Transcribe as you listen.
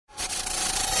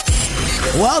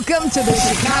Welcome to the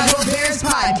Chicago Bears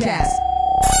Podcast,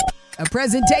 a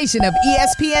presentation of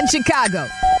ESPN Chicago,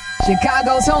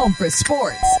 Chicago's home for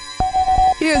sports.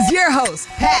 Here's your host,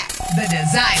 Pat, the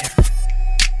Designer.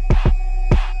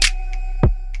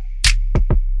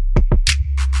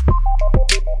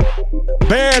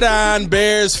 Bear down,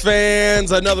 Bears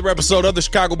fans. Another episode of the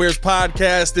Chicago Bears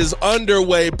Podcast is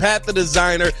underway. Pat, the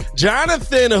Designer,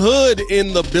 Jonathan Hood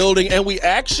in the building, and we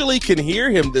actually can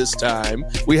hear him this time.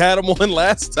 We had him on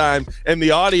last time, and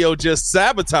the audio just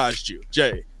sabotaged you,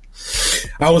 Jay.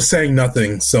 I was saying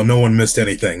nothing, so no one missed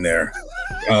anything there.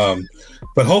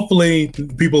 But hopefully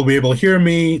people will be able to hear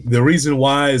me. The reason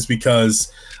why is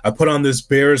because I put on this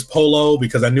Bears polo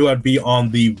because I knew I'd be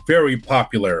on the very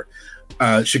popular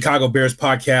Chicago Bears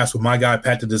podcast with my guy,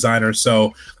 Pat, the Designer.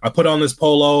 So I put on this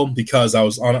polo because I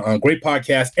was on a great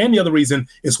podcast. And the other reason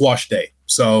is wash day.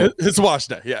 So it's wash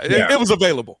day. Yeah. It was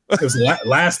available. It was the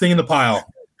last thing in the pile.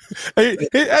 We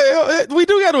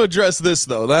do got to address this,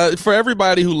 though. For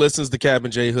everybody who listens to Cap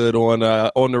and J Hood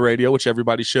on the radio, which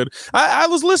everybody should. I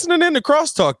was listening in to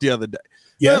Crosstalk the other day.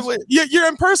 Yes. Your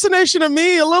impersonation of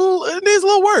me it needs a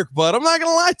little work, but I'm not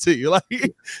gonna lie to you.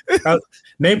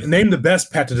 Name the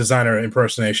best Pat the Designer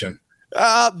impersonation.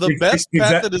 Pat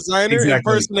the Designer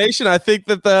impersonation. I think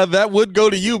that would go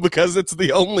to you because it's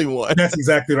the only one. That's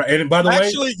exactly right. And by the way,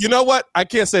 actually, you know what? I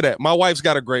can't say that. My wife's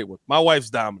got a great one. My wife's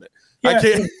dominant. Yeah, I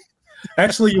can't.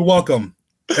 Actually, you're welcome.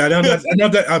 I know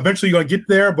that eventually you're going to get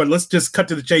there, but let's just cut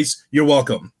to the chase. You're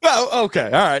welcome. Oh, okay.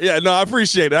 All right. Yeah, no, I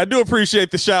appreciate it. I do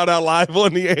appreciate the shout out live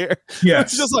on the air. Yeah.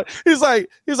 It's just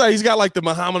he's got like the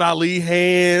Muhammad Ali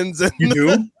hands. And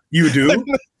You do.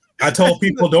 I told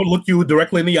people don't look you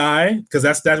directly in the eye because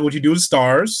that's what you do to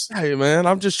stars. Hey man,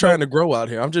 I'm just trying to grow out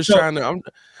here. I'm just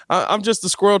a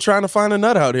squirrel trying to find a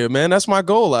nut out here, man. That's my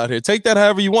goal out here. Take that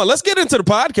however you want. Let's get into the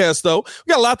podcast, though.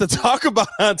 We got a lot to talk about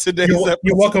on today's episode.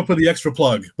 You're welcome for the extra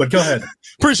plug, but go ahead.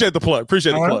 Appreciate the plug.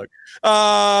 Mongo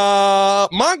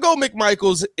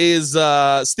McMichaels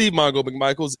Steve Mongo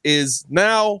McMichaels is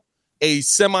now a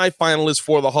semifinalist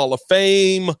for the Hall of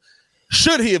Fame.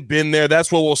 Should he have been there?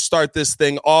 That's where we'll start this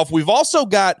thing off. We've also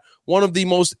got one of the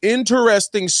most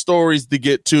interesting stories to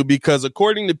get to because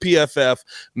according to PFF,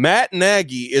 Matt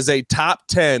Nagy is a top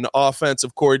 10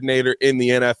 offensive coordinator in the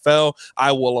NFL.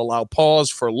 I will allow pause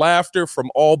for laughter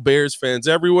from all Bears fans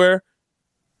everywhere.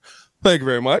 Thank you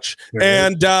very much.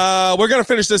 And we're going to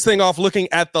finish this thing off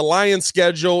looking at the Lions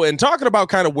schedule and talking about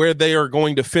kind of where they are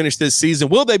going to finish this season.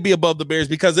 Will they be above the Bears?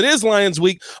 Because it is Lions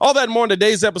week. All that and more in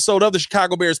today's episode of the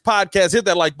Chicago Bears Podcast. Hit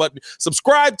that like button.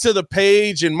 Subscribe to the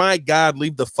page. And my God,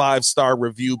 leave the 5-star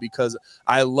review because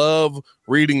I love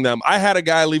reading them. I had a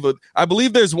guy I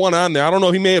believe there's one on there. I don't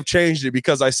know. He may have changed it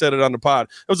because I said it on the pod.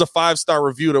 It was a 5-star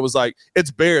review that was like, it's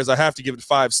Bears. I have to give it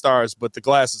 5 stars, but the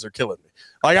glasses are killing me.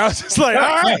 Like, I was just like,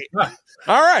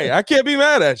 all right. I can't be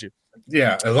mad at you.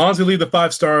 Yeah. As long as you leave the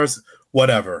 5 stars,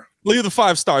 whatever. Leave the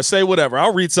 5 stars. Say whatever.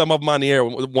 I'll read some of them on the air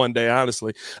one day,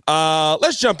 honestly.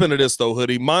 Let's jump into this, though,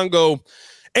 Hoodie. Mongo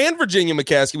and Virginia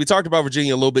McCaskey. We talked about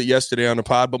Virginia a little bit yesterday on the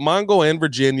pod, but Mongo and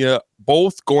Virginia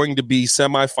both going to be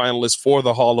semifinalists for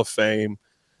the Hall of Fame.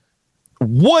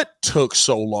 What took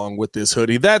so long with this,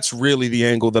 Hoodie? That's really the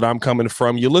angle that I'm coming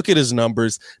from. You look at his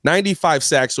numbers, 95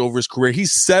 sacks over his career.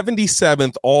 He's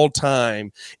 77th all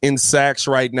time in sacks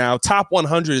right now. Top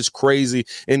 100 is crazy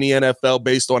in the NFL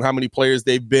based on how many players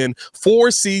they've been.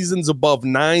 4 seasons above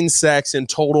 9 sacks in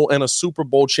total and a Super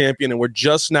Bowl champion. And we're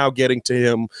just now getting to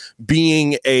him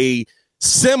being a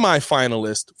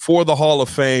semifinalist for the Hall of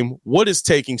Fame. What is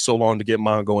taking so long to get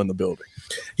Mongo in the building?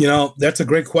 You know, that's a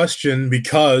great question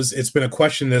because it's been a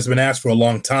question that's been asked for a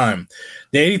long time.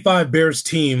 The 85 Bears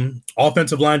team,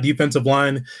 offensive line, defensive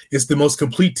line, is the most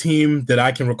complete team that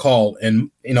I can recall in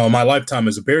my lifetime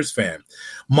as a Bears fan.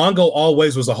 Mongo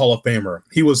always was a Hall of Famer.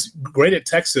 He was great at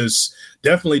Texas,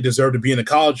 definitely deserved to be in the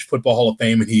College Football Hall of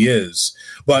Fame, and he is.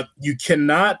 But you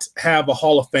cannot have a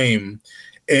Hall of Fame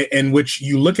in which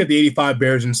you look at the 85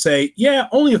 Bears and say, yeah,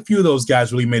 only a few of those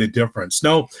guys really made a difference.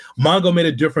 No, Mongo made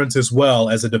a difference as well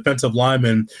as a defensive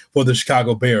lineman for the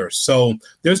Chicago Bears. So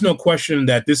there's no question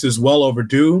that this is well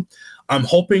overdue. I'm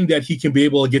hoping that he can be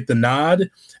able to get the nod.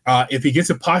 If he gets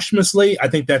it posthumously, I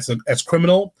think that's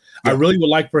criminal. Yeah. I really would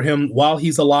like for him while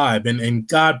he's alive, and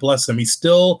God bless him, he's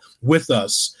still with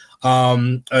us.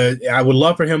 I would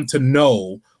love for him to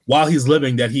know while he's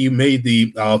living that he made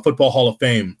the Football Hall of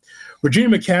Fame.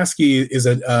 Virginia McCaskey is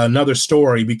another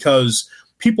story because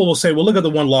people will say, well, look at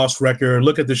the one-loss record.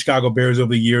 Look at the Chicago Bears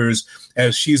over the years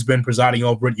as she's been presiding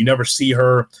over it. You never see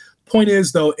her. Point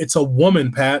is, though, it's a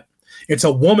woman, Pat. It's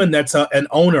a woman that's an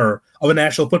owner of a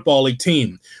National Football League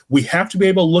team. We have to be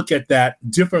able to look at that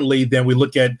differently than we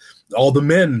look at all the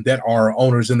men that are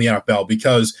owners in the NFL,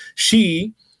 because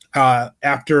she,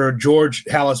 after George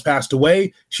Halas passed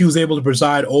away, she was able to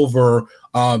preside over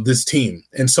this team.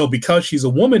 And so because she's a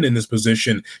woman in this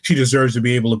position, she deserves to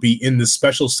be able to be in this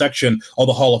special section of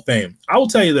the Hall of Fame. I will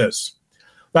tell you this.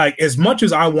 Like, as much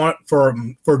as I want for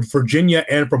Virginia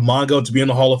and for Mongo to be in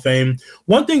the Hall of Fame,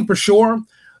 one thing for sure,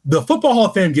 the Football Hall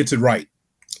of Fame gets it right.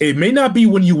 It may not be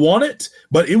when you want it,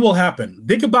 but it will happen.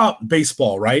 Think about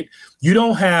baseball, right? You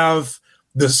don't have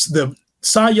the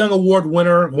Cy Young Award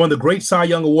winner, one of the great Cy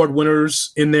Young Award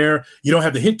winners in there. You don't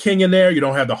have the hit king in there. You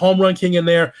don't have the home run king in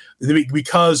there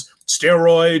because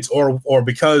steroids or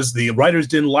because the writers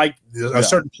didn't like a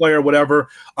certain player or whatever.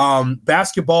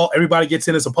 Basketball, everybody gets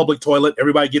in as a public toilet.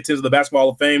 Everybody gets into the Basketball Hall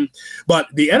of Fame. But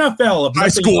the NFL, high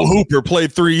school hooper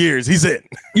played 3 years. He's in.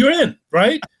 You're in,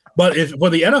 right? But for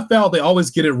the NFL, they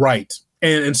always get it right.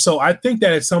 And so I think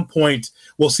that at some point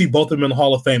we'll see both of them in the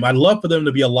Hall of Fame. I'd love for them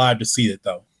to be alive to see it,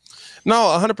 though. No,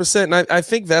 100%. And I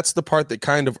think that's the part that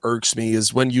kind of irks me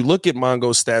is when you look at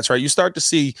Mongo's stats, right? You start to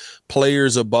see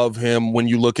players above him when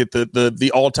you look at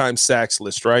the all-time sacks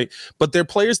list, right? But there are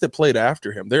players that played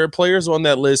after him. There are players on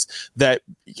that list that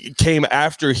came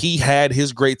after he had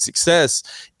his great success,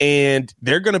 and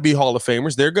they're going to be Hall of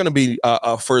Famers. They're going to be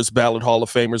first ballot Hall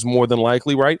of Famers more than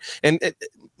likely, right? And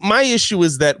my issue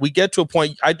is that we get to a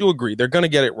point, I do agree, they're going to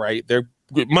get it right.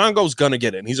 Mongo's going to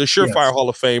get in. He's a surefire Hall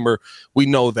of Famer. We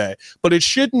know that. But it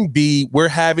shouldn't be we're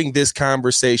having this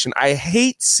conversation. I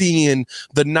hate seeing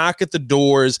the knock at the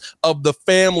doors of the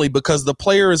family because the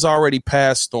player is already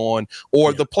passed on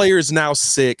or the player is now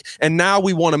sick. And now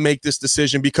we want to make this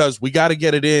decision because we got to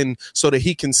get it in so that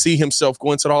he can see himself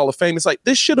go into the Hall of Fame. It's like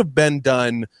this should have been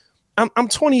done. I'm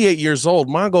 28 years old.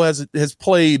 Mongo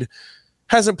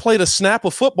hasn't played a snap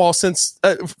of football since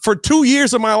for 2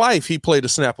 years of my life. He played a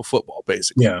snap of football,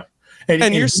 basically. Yeah.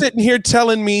 And you're sitting here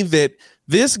telling me that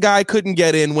this guy couldn't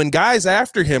get in when guys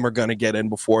after him are going to get in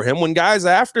before him, when guys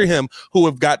after him who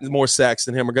have gotten more sacks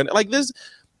than him are going to, like this.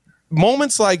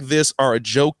 Moments like this are a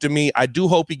joke to me. I do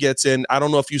hope he gets in. I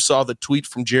don't know if you saw the tweet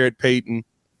from Jared Payton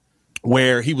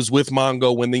where he was with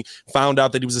Mongo when they found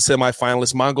out that he was a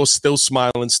semifinalist. Mongo's still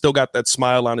smiling, still got that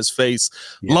smile on his face.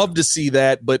 Yeah. Love to see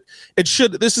that, but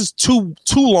this is too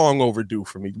long overdue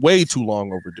for me. Way too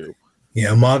long overdue. Yeah,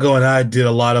 Mongo and I did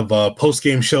a lot of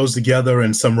post-game shows together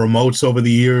and some remotes over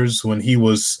the years when he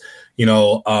was,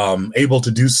 able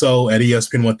to do so at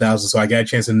ESPN 1000. So I got a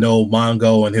chance to know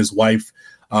Mongo and his wife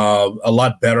a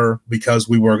lot better because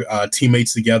we were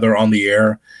teammates together on the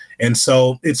air. And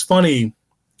so it's funny,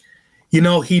 he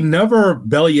never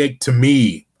bellyached to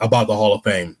me about the Hall of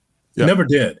Fame. Yeah. Never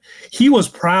did. He was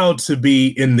proud to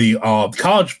be in the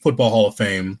College Football Hall of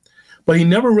Fame, but he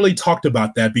never really talked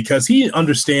about that because he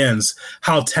understands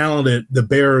how talented the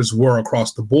Bears were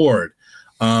across the board.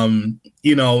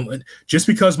 Just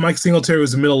because Mike Singletary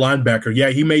was a middle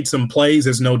linebacker, he made some plays,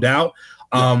 there's no doubt.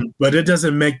 But it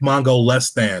doesn't make Mongo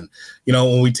less than.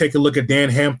 When we take a look at Dan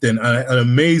Hampton, an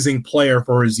amazing player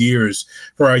for his years.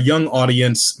 For our young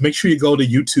audience, make sure you go to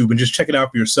YouTube and just check it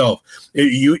out for yourself.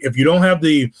 If you don't have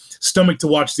the stomach to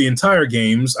watch the entire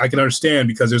games, I can understand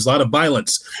because there's a lot of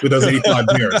violence with those 85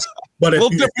 Bears. But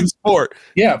different sport.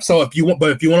 Yeah. So if you want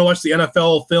to watch the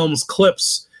NFL films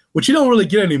clips, which you don't really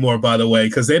get anymore, by the way,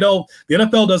 because the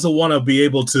NFL doesn't want to be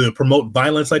able to promote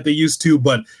violence like they used to,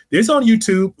 but it's on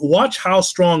YouTube. Watch how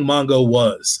strong Mongo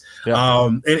was. Yeah.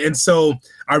 And so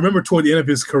I remember toward the end of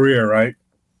his career, right,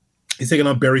 he's taking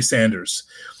on Barry Sanders.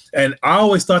 And I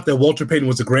always thought that Walter Payton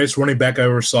was the greatest running back I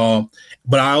ever saw,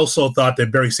 but I also thought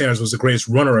that Barry Sanders was the greatest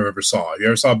runner I ever saw. If you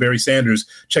ever saw Barry Sanders,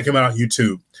 check him out on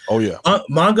YouTube. Oh, yeah.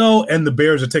 Mongo and the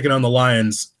Bears are taking on the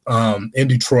Lions in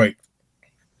Detroit.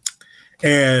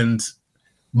 And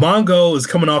Mongo is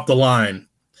coming off the line,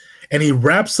 and he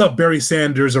wraps up Barry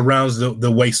Sanders around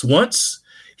the waist once.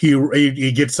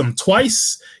 He gets him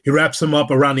twice. He wraps him up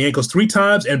around the ankles 3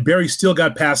 times, and Barry still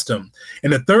got past him.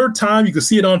 And the third time, you can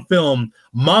see it on film,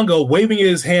 Mongo waving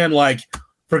his hand like,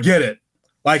 forget it.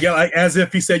 Like as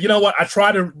if he said, you know what, I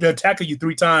tried to tackle you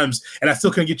 3 times, and I still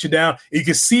couldn't get you down. You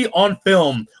can see on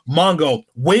film Mongo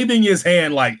waving his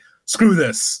hand like, screw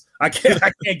this. I can't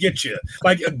get you.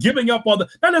 Like giving up on not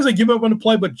necessarily giving up on the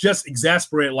play, but just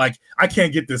exasperated. Like I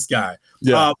can't get this guy.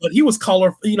 Yeah. But he was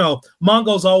colorful.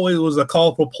 Mongo's always was a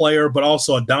colorful player, but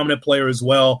also a dominant player as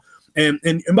well. And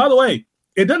by the way,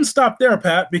 it doesn't stop there,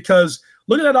 Pat, because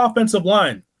look at that offensive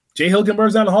line. Jay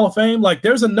Hilgenberg's down the Hall of Fame. Like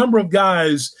there's a number of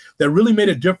guys that really made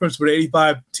a difference for the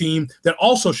 85 team that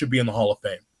also should be in the Hall of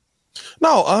Fame.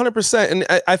 No, 100%. And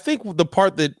I think the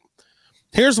part that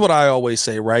Here's what I always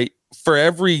say, right? For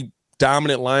every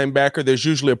dominant linebacker, there's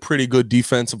usually a pretty good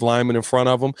defensive lineman in front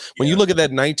of them. When you look at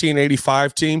that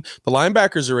 1985 team, the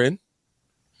linebackers are in,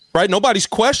 right? Nobody's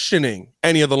questioning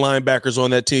any of the linebackers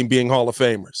on that team being Hall of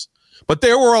Famers. But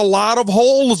there were a lot of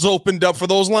holes opened up for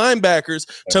those linebackers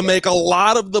to make a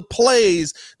lot of the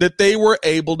plays that they were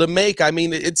able to make. I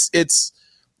mean, it's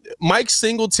Mike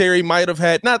Singletary might have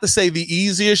had, not to say the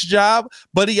easiest job,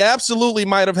 but he absolutely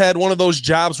might have had one of those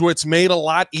jobs where it's made a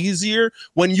lot easier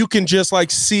when you can just like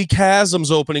see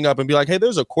chasms opening up and be like, hey,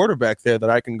 there's a quarterback there that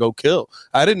I can go kill.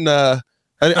 I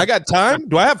got time.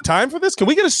 Do I have time for this? Can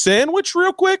we get a sandwich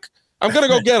real quick? I'm going to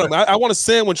go get them. I want a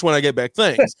sandwich when I get back.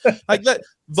 Thanks. Like that.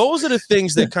 Those are the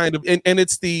things that kind of, and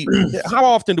it's how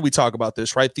often do we talk about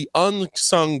this, right? The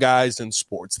unsung guys in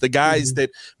sports, the guys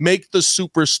that make the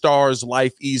superstar's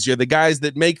life easier, the guys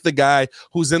that make the guy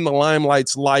who's in the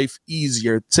limelight's life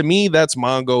easier. To me, that's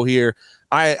Mongo here.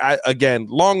 I again,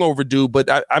 long overdue, but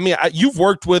you've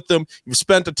worked with them. You've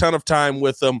spent a ton of time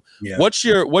with them. Yeah. What's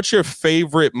your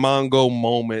favorite Mongo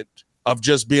moment of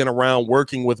just being around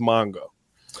working with Mongo?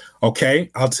 Okay,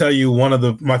 I'll tell you one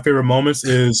of my favorite moments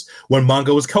is when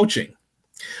Mongo was coaching.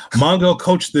 Mongo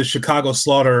coached the Chicago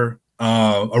Slaughter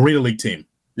Arena League team.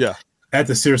 Yeah, at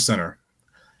the Sears Center.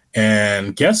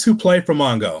 And guess who played for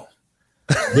Mongo?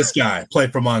 This guy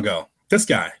played for Mongo. This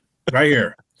guy right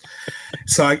here.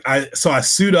 So I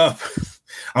suit up.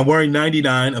 I'm wearing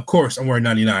 99. Of course, I'm wearing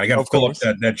 99. I got to fill up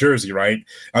that jersey, right?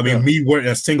 I mean, me wearing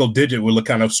a single digit would look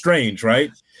kind of strange, right?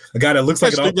 A guy that looks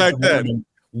especially like that.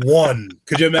 One.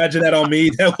 Could you imagine that on me?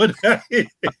 That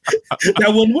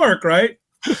wouldn't work, right?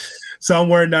 So I'm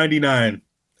wearing 99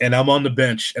 and I'm on the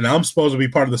bench and I'm supposed to be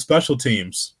part of the special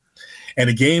teams. And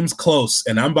the game's close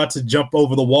and I'm about to jump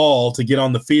over the wall to get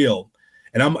on the field.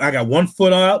 And I got one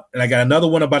foot out and I got another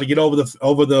one about to get over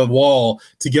the wall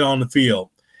to get on the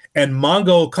field. And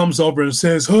Mongo comes over and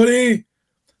says, Hoodie,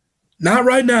 not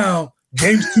right now.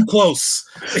 Game's too close.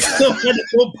 So I had to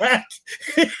go back.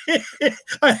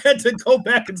 I had to go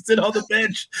back and sit on the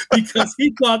bench because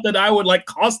he thought that I would like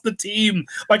cost the team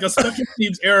like a special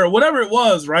teams error, whatever it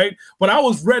was, right? But I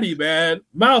was ready, man.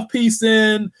 Mouthpiece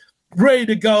in, ready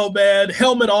to go, man.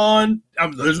 Helmet on.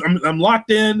 I'm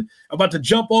locked in. I'm about to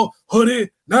jump off. Hoodie,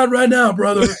 not right now,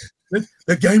 brother.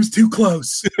 The game's too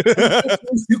close.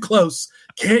 It's too close.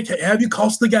 Can't have you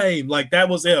cost the game. Like that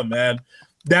was him, man.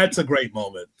 That's a great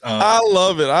moment. I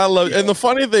love it. Yeah. And the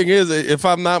funny thing is, if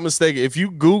I'm not mistaken, if you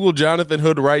Google Jonathan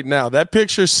Hood right now, that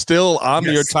picture's still on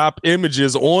your top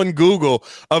images on Google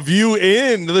of you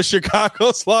in the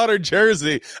Chicago Slaughter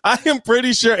jersey. I am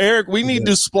pretty sure, Eric, we need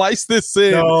to splice this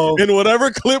in whatever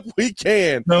clip we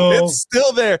can. It's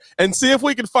still there. And see if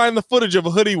we can find the footage of a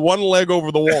Hoodie one leg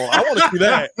over the wall. I want to see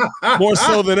that more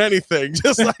so than anything.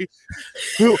 Just like,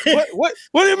 what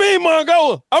do you mean,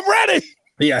 Mongo? I'm ready.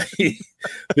 Yeah,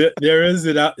 there is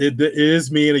it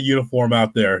is me in a uniform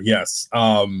out there. Yes,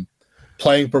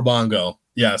 playing for Mongo.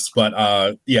 Yes,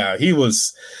 but he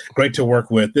was great to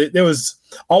work with. There was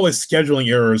always scheduling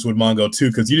errors with Mongo too,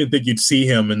 because you didn't think you'd see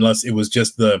him unless it was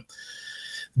just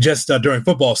during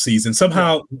football season.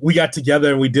 Somehow we got together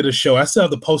and we did a show. I still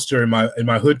have the poster in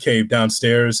my hood cave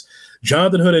downstairs.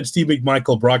 Jonathan Hood and Steve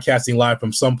McMichael broadcasting live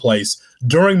from someplace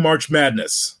during March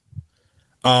Madness.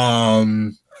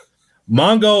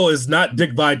 Mongo is not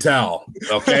Dick Vitale,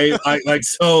 okay?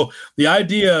 So the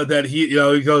idea that he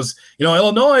goes,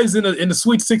 Illinois is in the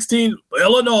Sweet 16.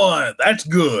 Illinois, that's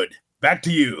good. Back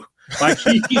to you. Like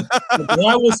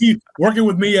why was he working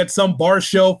with me at some bar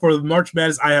show for March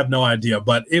Madness? I have no idea,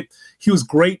 but he was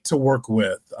great to work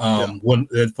with.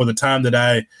 For the time that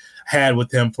I had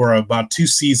with him for about 2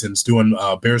 seasons doing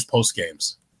Bears post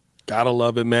games. Gotta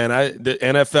love it, man. The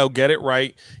NFL, get it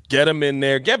right. Get them in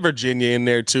there. Get Virginia in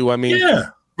there, too. I mean,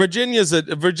 Virginia,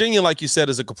 like you said,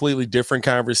 is a completely different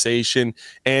conversation.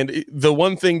 And the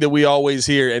one thing that we always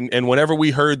hear, and whenever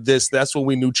we heard this, that's when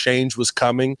we knew change was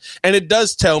coming. And it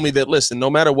does tell me that, listen, no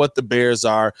matter what the Bears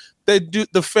are,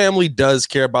 the family does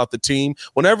care about the team.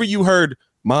 Whenever you heard,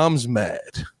 Mom's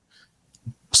mad,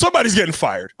 somebody's getting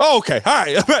fired. Oh, okay. All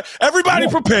right. Everybody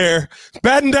prepare.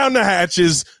 Batten down the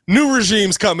hatches. New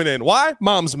regime's coming in. Why?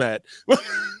 Mom's mad.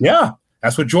 Yeah.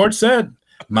 That's what George said.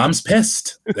 Mom's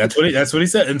pissed. That's what he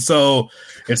said. And so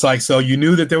it's like, so you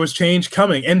knew that there was change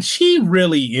coming. And she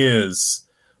really is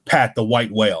Pat the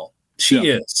white whale. She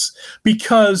is.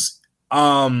 Because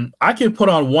I can put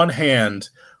on one hand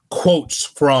quotes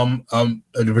from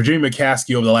Virginia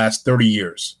McCaskey over the last 30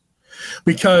 years.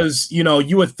 Because,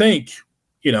 you would think,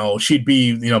 she'd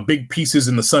be, big pieces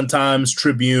in the Sun-Times,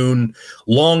 Tribune,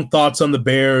 long thoughts on the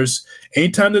Bears.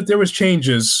 Anytime that there was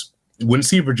changes, wouldn't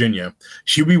see Virginia.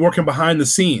 She'd be working behind the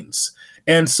scenes.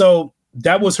 And so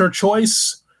that was her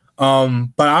choice.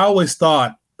 But I always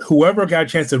thought whoever got a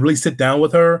chance to really sit down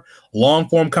with her, long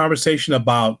form conversation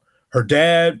about her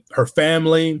dad, her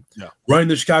family, running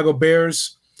the Chicago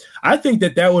Bears, I think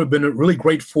that would have been really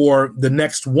great for the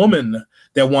next woman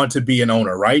that want to be an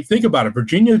owner, right? Think about it.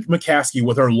 Virginia McCaskey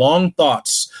with her long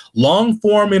thoughts, long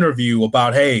form interview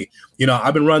about, hey,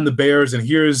 I've been running the Bears and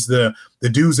here's the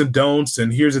do's and don'ts.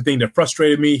 And here's the thing that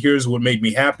frustrated me. Here's what made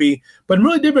me happy. But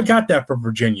really never got that from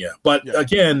Virginia. But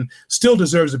again, still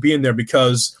deserves to be in there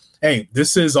because, hey,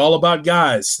 this is all about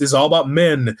guys. This is all about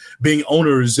men being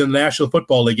owners in the National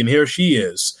Football League. And here she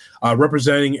is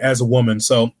representing as a woman.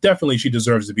 So definitely she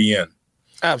deserves to be in.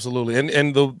 Absolutely.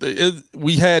 And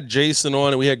we had Jason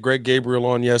on and we had Greg Gabriel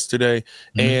on yesterday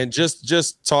and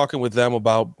just talking with them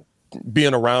about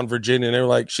being around Virginia. And they were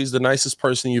like, she's the nicest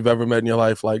person you've ever met in your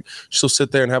life. Like she'll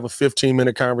sit there and have a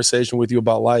 15-minute conversation with you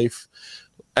about life.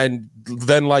 And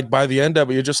then like by the end of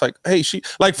it, you're just like, hey,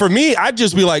 for me, I'd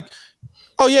just be like,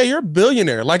 oh yeah, you're a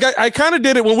billionaire. Like I kind of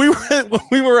did it when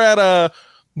we were at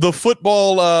the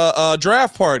football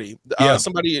draft party.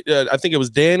 Somebody, I think it was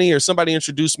Danny or somebody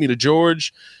introduced me to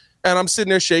George, and I'm sitting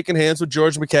there shaking hands with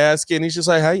George McCaskey, and he's just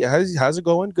like, "Hey, how's it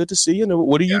going? Good to see you.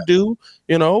 What do you do?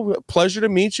 Pleasure to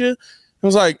meet you." I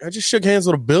was like, I just shook hands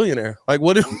with a billionaire. Like,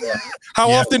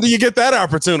 how often do you get that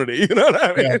opportunity? You know what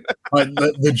I mean?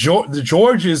 The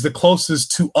George is the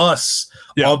closest to us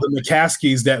of the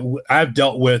McCaskeys that I've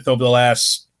dealt with over the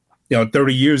last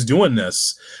 30 years doing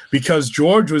this, because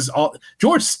George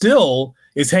still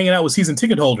is hanging out with season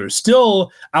ticket holders,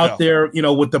 still out there,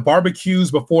 with the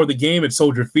barbecues before the game at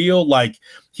Soldier Field. Like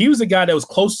he was a guy that was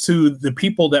close to the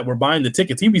people that were buying the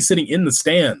tickets. He'd be sitting in the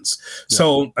stands. Yeah.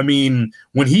 So, I mean,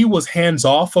 when he was hands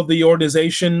off of the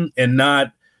organization and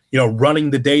not, running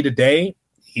the day to day,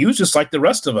 he was just like the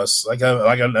rest of us, like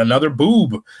another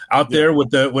boob out there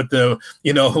with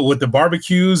the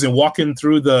barbecues and walking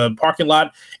through the parking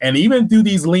lot, and even through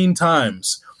these lean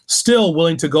times, still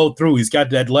willing to go through. He's got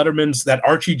that Letterman's, that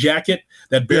Archie jacket,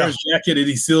 that Bears jacket, and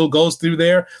he still goes through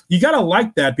there. You got to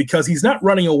like that because he's not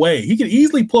running away. He could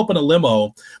easily pull up in a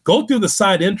limo, go through the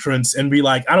side entrance and be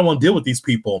like, I don't want to deal with these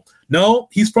people. No,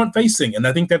 he's front facing. And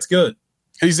I think that's good.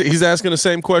 He's asking the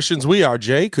same questions we are,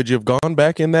 Jay. Could you have gone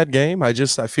back in that game? I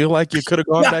feel like you could have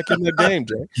gone back in that game,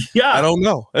 Jay. Yeah. I don't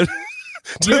know. To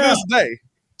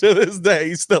this day,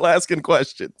 he's still asking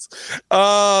questions.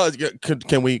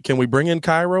 Can we bring in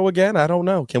Cairo again? I don't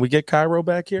know. Can we get Cairo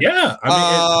back here? Yeah.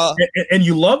 I mean, and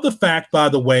you love the fact, by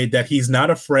the way, that he's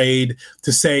not afraid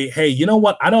to say, hey, you know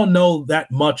what? I don't know that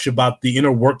much about the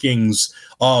inner workings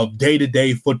of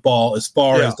day-to-day football as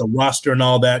far as the roster and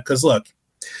all that. Because look,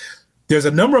 there's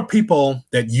a number of people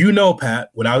that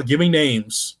Pat, without giving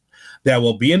names, that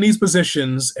will be in these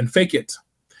positions and fake it.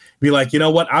 Be like, you know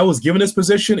what? I was given this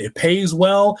position. It pays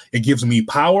well. It gives me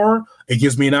power. It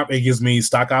gives me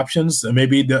stock options,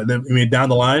 maybe down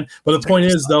the line. But the point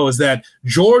is, though, is that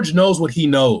George knows what he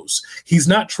knows. He's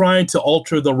not trying to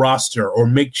alter the roster or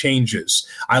make changes.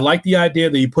 I like the idea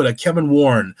that you put a Kevin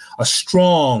Warren, a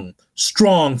strong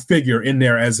figure in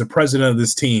there as the president of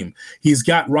this team. He's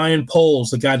got Ryan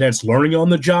Poles, the guy that's learning on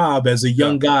the job as a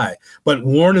young guy. But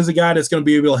Warren is a guy that's going to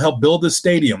be able to help build this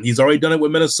stadium. He's already done it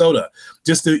with Minnesota.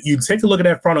 You take a look at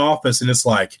that front office, and it's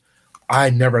like, I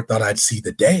never thought I'd see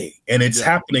the day. And it's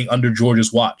happening under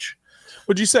George's watch.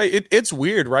 Would you say it's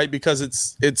weird, right? Because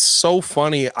it's so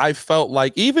funny. I felt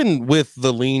like even with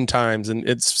the lean times, and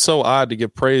it's so odd to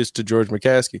give praise to George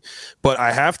McCaskey, but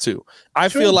I have to. I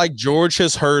feel like George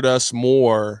has hurt us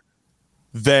more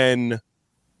than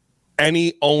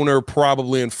any owner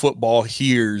probably in football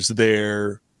hears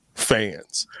their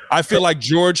fans. I feel like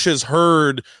George has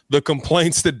heard the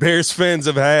complaints that Bears fans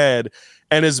have had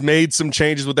and has made some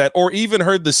changes with that, or even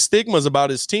heard the stigmas about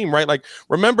his team, right? Like,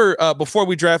 remember before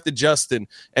we drafted Justin,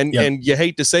 and you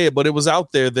hate to say it, but it was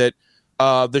out there that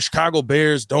the Chicago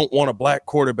Bears don't want a black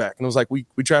quarterback. And it was like, we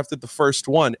drafted the first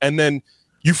one. And then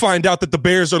you find out that the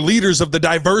Bears are leaders of the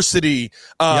diversity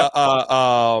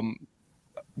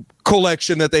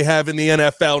collection that they have in the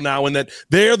NFL now, and that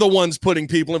they're the ones putting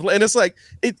people in. And it's like,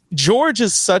 George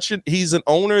is he's an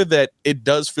owner that it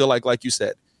does feel like you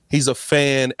said, he's a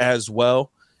fan as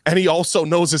well. And he also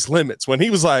knows his limits. When he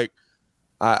was like,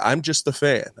 I'm just a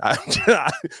fan.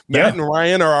 Matt and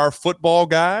Ryan are our football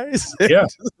guys. Yeah,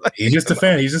 he's just a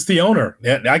fan. He's just the owner.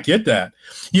 Yeah, I get that.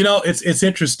 It's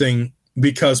interesting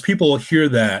because people will hear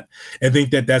that and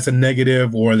think that that's a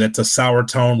negative or that's a sour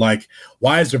tone. Like,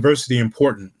 why is diversity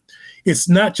important? It's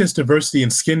not just diversity in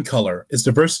skin color. It's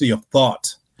diversity of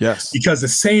thought. Yes. Because the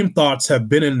same thoughts have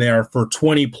been in there for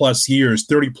 20 plus years,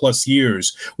 30 plus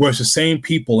years, where it's the same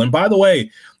people. And by the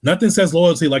way, nothing says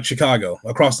loyalty like Chicago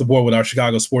across the board with our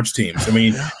Chicago sports teams. I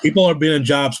mean, people have been in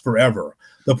jobs forever.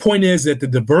 The point is that the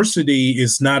diversity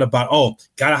is not about,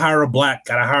 got to hire a black,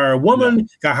 got to hire a woman,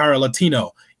 got to hire a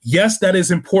Latino. Yes, that is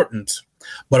important.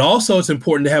 But also it's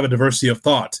important to have a diversity of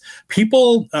thought.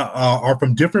 People are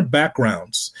from different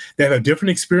backgrounds. They have different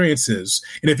experiences.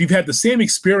 And if you've had the same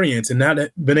experience and not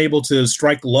been able to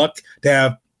strike luck to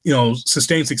have,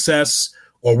 sustained success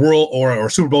or world or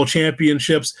Super Bowl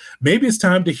championships, maybe it's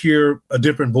time to hear a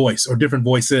different voice or different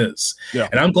voices. Yeah.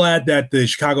 And I'm glad that the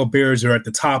Chicago Bears are at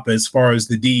the top as far as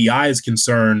the DEI is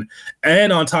concerned.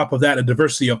 And on top of that, a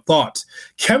diversity of thought.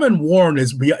 Kevin Warren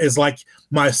is like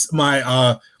my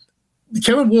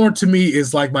Kevin Warren to me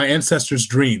is like my ancestors'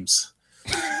 dreams.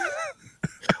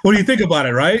 What do you think about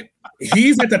it, right?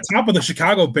 He's at the top of the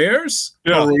Chicago Bears?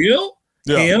 Yeah. For real?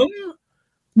 Yeah. Him?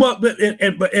 But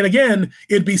again,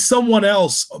 it'd be someone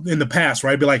else in the past,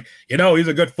 right? It'd be like, he's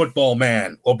a good football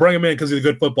man. We'll bring him in because he's a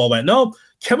good football man. No,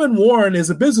 Kevin Warren is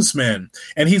a businessman,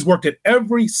 and he's worked at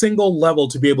every single level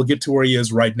to be able to get to where he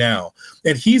is right now.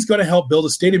 And he's going to help build a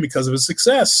stadium because of his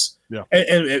success. Yeah.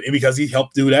 And because he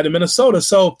helped do that in Minnesota.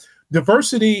 So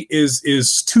diversity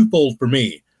is twofold for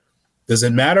me. Does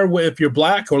it matter if you're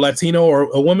black or Latino or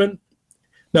a woman?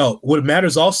 No. What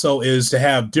matters also is to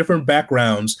have different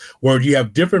backgrounds where you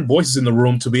have different voices in the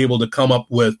room to be able to come up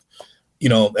with,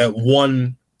 at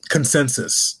one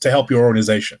consensus to help your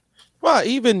organization. Well,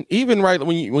 even right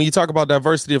when you talk about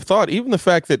diversity of thought, even the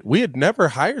fact that we had never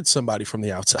hired somebody from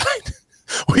the outside.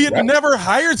 We had never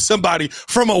hired somebody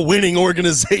from a winning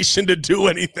organization to do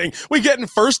anything. We're getting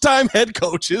first-time head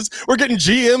coaches. We're getting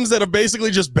GMs that have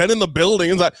basically just been in the building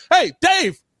and like, hey,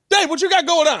 Dave, what you got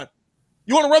going on?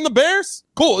 You want to run the Bears?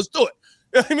 Cool, let's do it.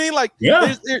 I mean,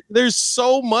 there's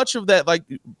so much of that, like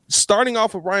starting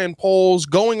off with Ryan Poles,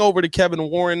 going over to Kevin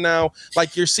Warren now.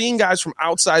 Like you're seeing guys from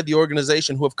outside the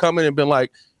organization who have come in and been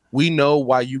like, we know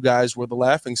why you guys were the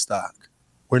laughingstock.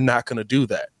 We're not going to do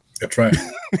that. That's right.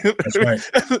 That's right.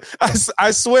 I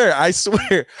swear. I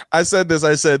said this.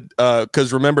 I said,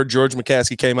 because remember, George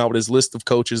McCaskey came out with his list of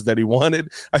coaches that he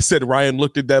wanted. I said, Ryan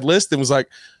looked at that list and was like,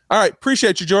 all right,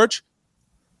 appreciate you, George.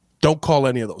 Don't call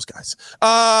any of those guys.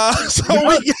 So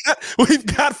we've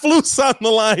got Flus on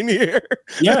the line here.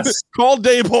 Yes. Call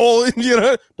Dave Hole.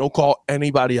 Don't call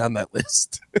anybody on that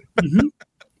list. Mm-hmm.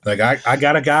 Like I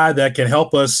got a guy that can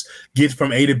help us get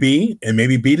from A to B and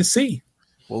maybe B to C.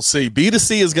 We'll see. B to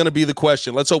C is going to be the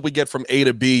question. Let's hope we get from A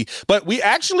to B. But we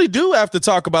actually do have to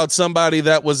talk about somebody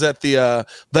that was at the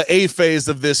A phase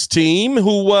of this team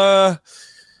who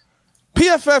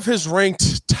PFF has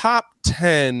ranked top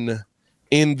 10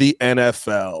 in the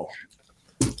NFL.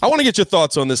 I want to get your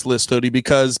thoughts on this list, Hoodie,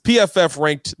 because PFF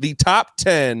ranked the top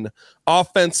 10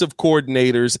 offensive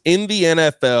coordinators in the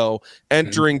NFL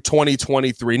entering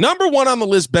 2023. Number one on the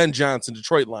list, Ben Johnson,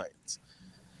 Detroit Lions.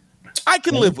 I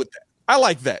can live with that. I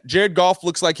like that. Jared Goff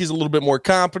looks like he's a little bit more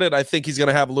competent. I think he's going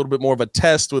to have a little bit more of a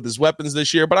test with his weapons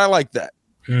this year, but I like that.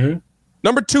 Mm-hmm.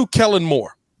 Number two, Kellen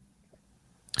Moore.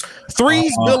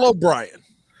 Three's Bill O'Brien.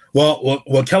 Well,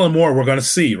 Kellen Moore, we're going to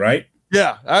see, right?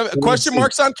 Yeah. Question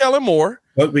marks on Kellen Moore.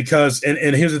 But because, and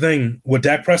here's the thing with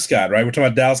Dak Prescott, right? We're talking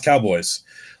about Dallas Cowboys.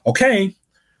 Okay.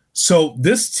 So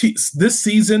this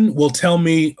season will tell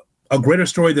me a greater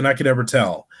story than I could ever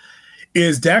tell.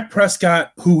 Is Dak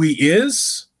Prescott who he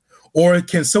is? Or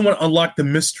can someone unlock the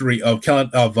mystery of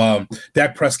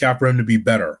Dak Prescott for him to be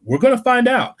better? We're going to find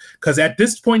out. Because at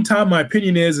this point in time, my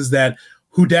opinion is that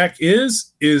who Dak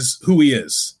is who he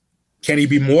is. Can he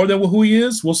be more than who he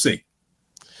is? We'll see.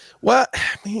 Well,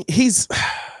 I mean,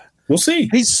 we'll see.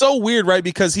 He's so weird, right?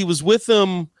 Because he was with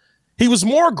them. He was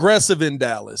more aggressive in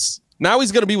Dallas. Now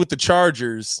he's going to be with the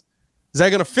Chargers. Is that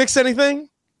going to fix anything?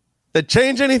 That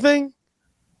change anything?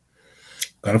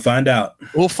 Gonna find out.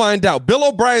 We'll find out. Bill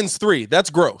O'Brien's 3. That's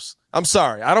gross. I'm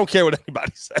sorry. I don't care what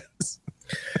anybody says.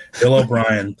 Bill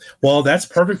O'Brien. Well, that's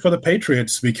perfect for the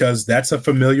Patriots because that's a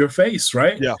familiar face,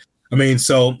 right? Yeah. I mean,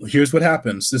 so here's what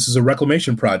happens. This is a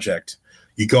reclamation project.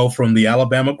 You go from the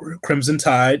Alabama Crimson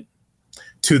Tide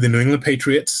to the New England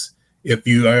Patriots. If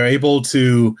you are able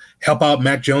to help out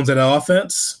Mac Jones at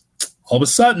offense, all of a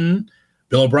sudden,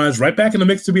 Bill O'Brien's right back in the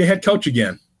mix to be a head coach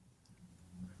again.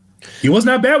 He was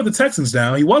not bad with the Texans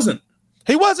now. He wasn't.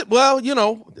 Well, the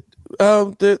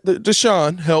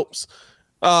Deshaun helps.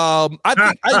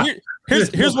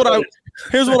 Here's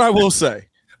what I will say.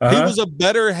 He was a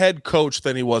better head coach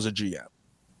than he was a GM.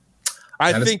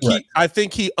 I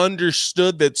think he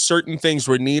understood that certain things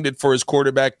were needed for his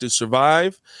quarterback to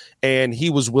survive, and he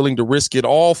was willing to risk it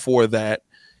all for that.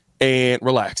 and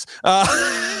relax.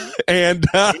 And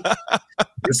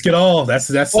risk it all. That's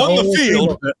on the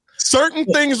field. Certain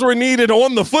things were needed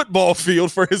on the football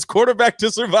field for his quarterback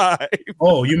to survive.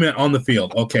 Oh, you meant on the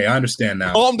field. Okay, I understand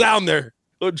now. Calm down there,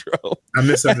 Woodrow. I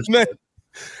misunderstood.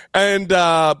 And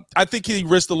I think he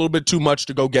risked a little bit too much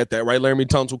to go get that, right? Laramie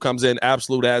Tunsil comes in,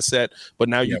 absolute asset, but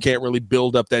now you can't really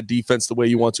build up that defense the way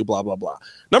you want to, blah, blah, blah.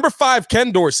 Number 5,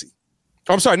 Ken Dorsey.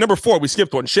 I'm sorry, number 4, we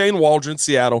skipped one. Shane Waldron,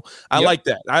 Seattle. I like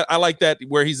that. I like that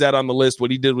where he's at on the list.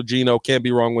 What he did with Geno, can't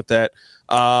be wrong with that.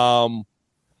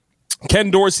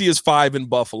 Ken Dorsey is 5 in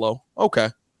Buffalo. Okay.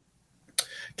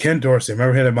 Ken Dorsey,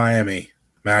 remember him at Miami.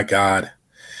 My God.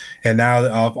 And now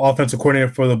the offensive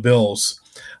coordinator for the Bills.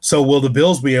 So will the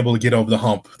Bills be able to get over the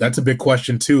hump? That's a big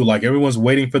question too. Like everyone's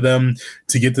waiting for them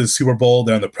to get to the Super Bowl.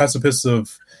 They're on the precipice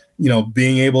of,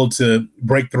 being able to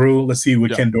break through. Let's see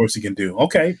what Ken Dorsey can do.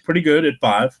 Okay, pretty good at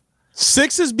 5.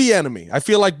 6 is Bieniemy. I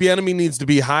feel like Bieniemy needs to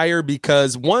be higher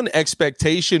because 1,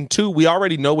 expectation. 2, we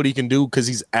already know what he can do because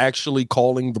he's actually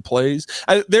calling the plays.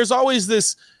 There's always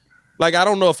this, like, I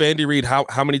don't know if Andy Reid,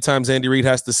 how many times Andy Reid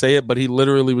has to say it, but he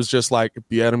literally was just like,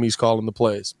 Bieniemy's calling the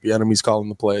plays. Bieniemy's calling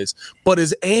the plays. But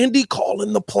is Andy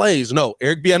calling the plays? No,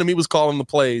 Eric Bieniemy was calling the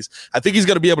plays. I think he's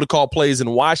going to be able to call plays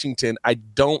in Washington. I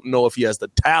don't know if he has the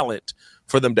talent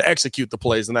for them to execute the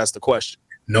plays, and that's the question.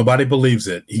 Nobody believes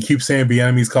it. He keeps saying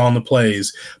Bieniemy's calling the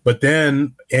plays, but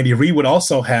then Andy Reid would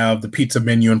also have the pizza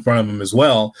menu in front of him as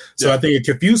well. So I think it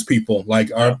confused people.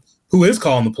 Like, who is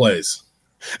calling the plays?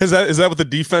 Is that what the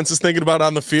defense is thinking about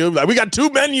on the field? Like, we got 2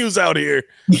 menus out here.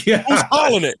 Yeah, who's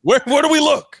calling it? Where do we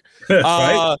look?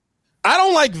 Right? I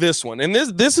don't like this one, and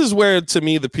this is where to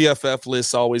me the PFF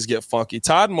lists always get funky.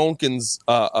 Todd Monken's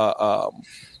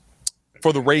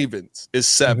for the Ravens is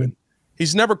 7. Mm-hmm.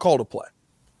 He's never called a play.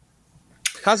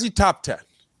 How's he top 10?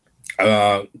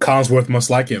 Collinsworth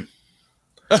must like him.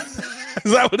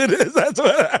 Is that what it is? That's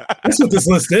what this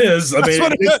list is. I mean,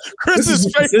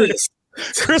 Chris's favorite.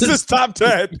 Chris's top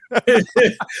 10.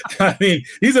 I mean,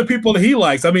 these are people that he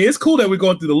likes. I mean, it's cool that we're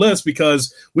going through the list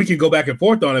because we can go back and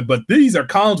forth on it, but these are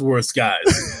Collinsworth's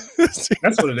guys.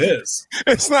 That's what it is.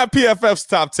 It's not PFF's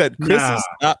top 10. Chris's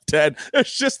top 10.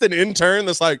 It's just an intern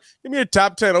that's like, give me a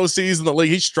top 10 OCs in the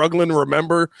league. He's struggling to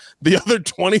remember the other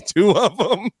 22 of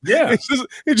them. Yeah.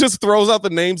 He just throws out the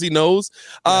names he knows.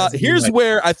 Here's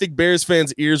where I think Bears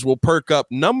fans' ears will perk up.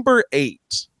 Number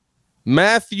 8.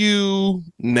 Matthew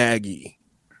Nagy.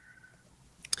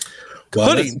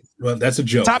 Well, that's a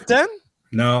joke. Top 10?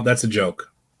 No, that's a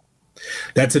joke.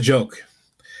 That's a joke.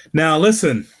 Now,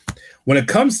 listen, when it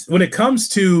comes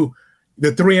to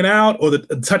the 3 and out or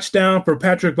the touchdown for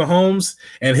Patrick Mahomes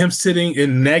and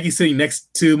Nagy sitting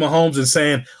next to Mahomes and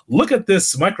saying, look at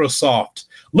this Microsoft.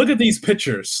 Look at these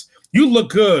pictures. You look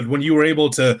good when you were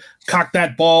able to cock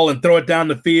that ball and throw it down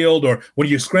the field or when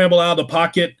you scramble out of the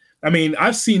pocket. I mean,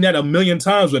 I've seen that a million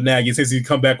times with Nagy since he's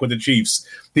come back with the Chiefs.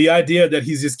 The idea that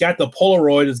he's just got the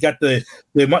Polaroid, has got the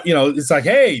it's like,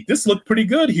 hey, this looked pretty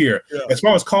good here. Yeah. As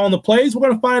far as calling the plays, we're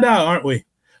going to find out, aren't we?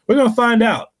 We're going to find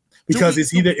out because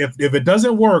it's either if it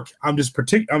doesn't work, I'm just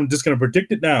going to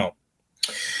predict it now.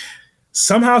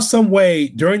 Somehow, some way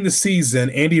during the season,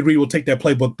 Andy Reid will take that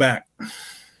playbook back.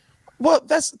 Well,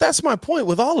 that's my point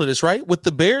with all of this, right? With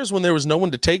the Bears, when there was no one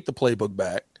to take the playbook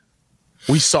back,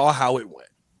 we saw how it went.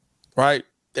 Right.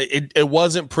 It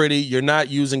wasn't pretty. You're not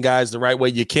using guys the right way.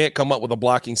 You can't come up with a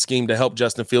blocking scheme to help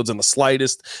Justin Fields in the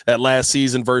slightest that last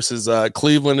season versus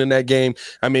Cleveland in that game.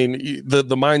 I mean, the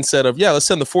mindset of, let's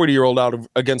send the 40-year-old out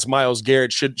against Myles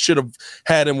Garrett should have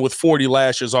had him with 40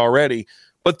 lashes already.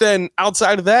 But then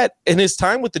outside of that, in his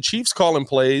time with the Chiefs calling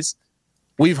plays,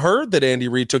 we've heard that Andy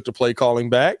Reid took the play calling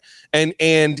back. And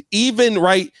even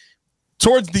right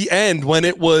towards the end when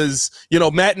it was,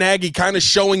 Matt Nagy kind of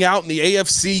showing out in the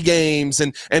AFC games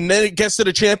and then it gets to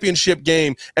the championship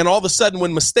game and all of a sudden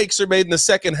when mistakes are made in the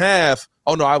second half,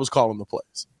 oh no, I was calling the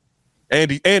plays.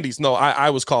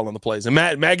 I was calling the plays. And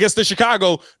Matt gets to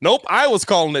Chicago, nope, I was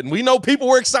calling it. And we know people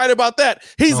were excited about that.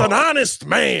 He's an honest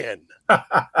man.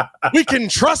 We can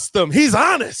trust him. He's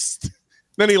honest.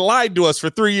 Then he lied to us for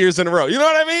 3 years in a row. You know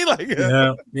what I mean? Like,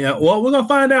 yeah. Well, we're gonna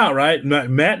find out, right?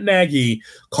 Matt Nagy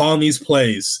calling these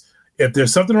plays. If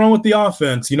there's something wrong with the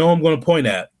offense, I'm going to point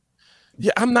at.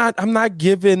 Yeah, I'm not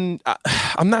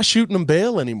shooting him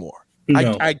bail anymore.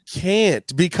 No. I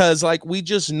can't because we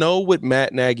just know what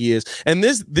Matt Nagy is, and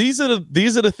these are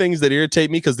the things that irritate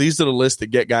me because these are the lists that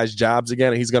get guys jobs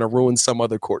again, and he's going to ruin some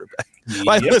other quarterback.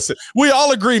 Yep. Listen, we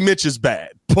all agree Mitch is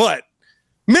bad, but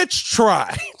Mitch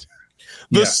tried.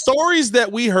 The stories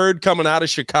that we heard coming out of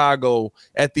Chicago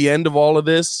at the end of all of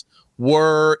this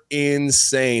were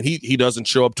insane. He doesn't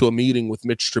show up to a meeting with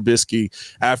Mitch Trubisky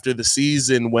after the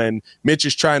season when Mitch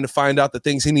is trying to find out the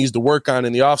things he needs to work on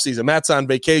in the offseason. Matt's on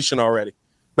vacation already.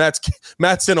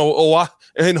 Matt's in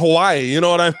Hawaii. You know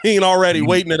what I mean? Already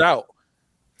waiting it out.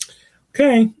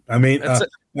 Okay. I mean,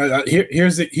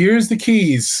 here's the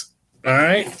keys. All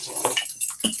right.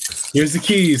 Here's the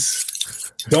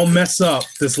keys. Don't mess up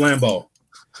this Lambo.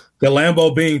 The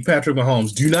Lambo being Patrick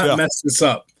Mahomes. Do not mess this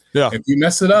up. Yeah. If you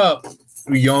mess it up,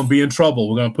 you're going to be in trouble.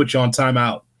 We're going to put you on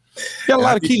timeout. You got a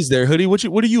lot of keys there, Hoodie. What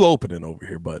are you opening over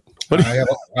here, bud? I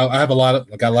got a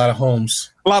lot of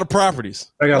homes. A lot of properties.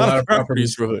 I got a lot of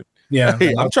properties for Hood. Yeah.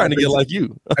 Hey, I'm trying to get like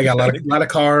you. I got a lot of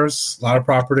cars, a lot of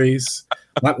properties,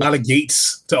 a lot of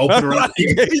gates to open around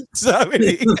here. A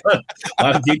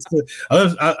lot of gates.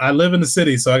 I live in the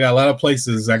city, so I got a lot of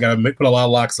places. I got to put a lot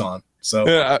of locks on. So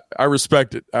yeah, I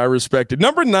respect it.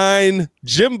 Number 9,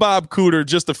 Jim Bob Cooter,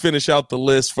 just to finish out the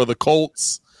list for the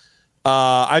Colts.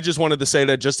 I just wanted to say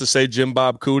that just to say Jim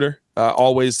Bob Cooter.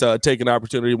 Always take an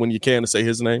opportunity when you can to say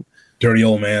his name. Dirty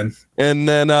old man. And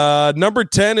then number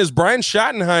 10 is Brian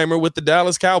Schottenheimer with the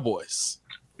Dallas Cowboys.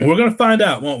 We're gonna find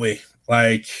out, won't we?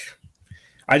 Like,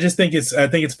 I think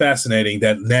it's fascinating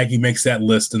that Nagy makes that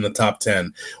list in the top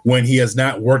 10 when he has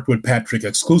not worked with Patrick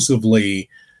exclusively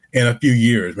in a few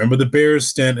years. Remember the Bears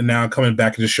stint and now coming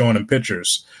back and just showing him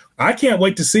pictures. I can't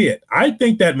wait to see it. I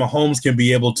think that Mahomes can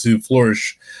be able to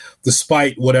flourish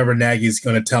despite whatever Nagy's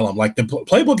going to tell him. Like, the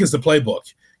playbook is the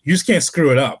playbook. You just can't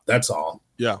screw it up. That's all.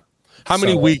 Yeah. How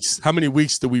many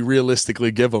weeks do we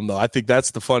realistically give him, though? I think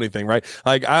that's the funny thing, right?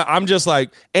 Like, I'm just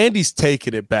like, Andy's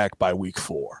taking it back by week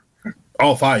 4.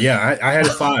 Oh, 5. Yeah, I had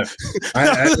it 5.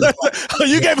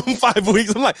 You gave him 5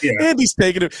 weeks. I'm like, Andy's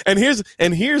taking it. And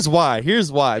here's why.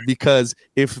 Because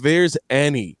if there's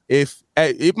any,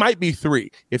 it might be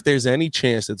 3. If there's any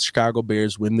chance that the Chicago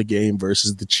Bears win the game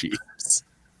versus the Chiefs,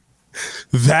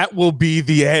 that will be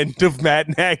the end of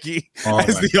Matt Nagy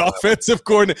as the offensive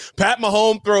coordinator. Pat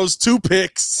Mahomes throws 2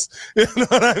 picks. You know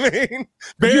what I mean?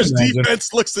 Bears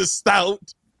defense looks as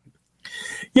stout.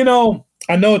 You know,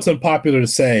 I know it's unpopular to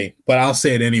say, but I'll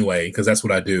say it anyway because that's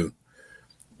what I do.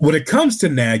 When it comes to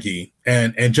Nagy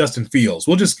and Justin Fields,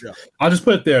 I'll just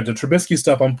put it there. The Trubisky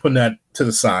stuff, I'm putting that to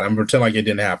the side. I'm pretending like it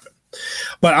didn't happen.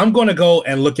 But I'm going to go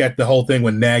and look at the whole thing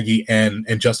with Nagy and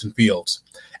Justin Fields.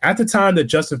 At the time that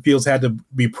Justin Fields had to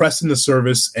be pressed in the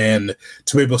service and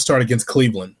to be able to start against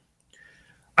Cleveland,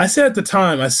 I said at the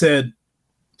time,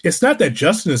 it's not that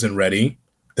Justin isn't ready.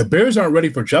 The Bears aren't ready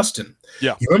for Justin.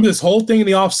 Yeah. You remember this whole thing in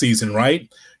the offseason,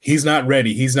 right? He's not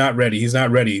ready.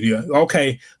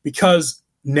 Okay, because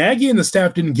Nagy and the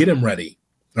staff didn't get him ready,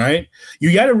 right?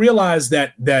 You got to realize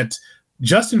that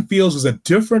Justin Fields was a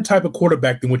different type of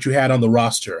quarterback than what you had on the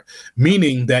roster,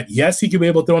 meaning that, yes, he can be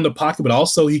able to throw in the pocket, but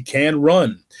also he can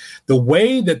run. The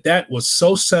way that was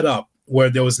so set up where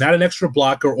there was not an extra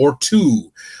blocker or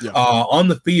 2 on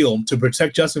the field to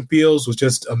protect Justin Fields was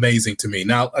just amazing to me.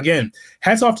 Now, again,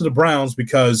 hats off to the Browns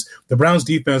because the Browns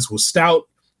defense was stout.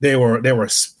 They were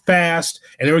fast,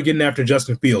 and they were getting after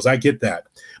Justin Fields. I get that.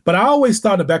 But I always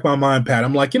thought in the back of my mind, Pat,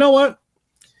 I'm like, you know what?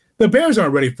 The Bears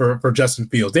aren't ready for Justin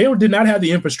Fields. They did not have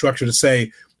the infrastructure to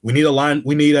say we need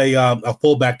a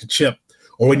fullback to chip,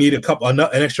 or we need an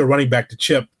extra running back to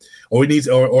chip, or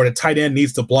the tight end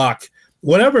needs to block.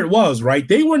 Whatever it was, right?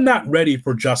 They were not ready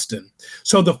for Justin.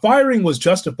 So the firing was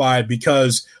justified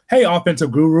because, hey,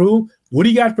 offensive guru, what do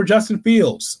you got for Justin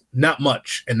Fields? Not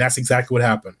much, and that's exactly what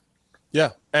happened. Yeah,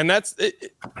 and that's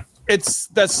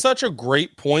such a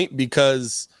great point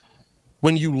because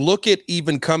when you look at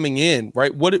even coming in,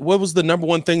 right, what was the number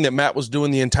one thing that Matt was doing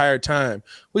the entire time?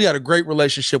 We got a great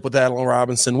relationship with Allen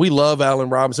Robinson. We love Allen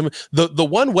Robinson. The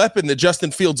one weapon that Justin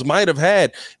Fields might have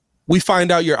had, we find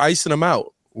out you're icing him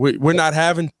out. We're not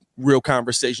having real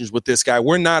conversations with this guy.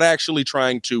 We're not actually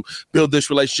trying to build this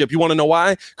relationship. You want to know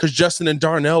why? Because Justin and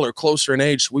Darnell are closer in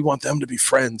age. So we want them to be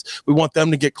friends. We want them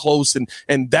to get close, and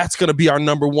that's going to be our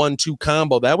number 1-2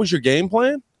 combo. That was your game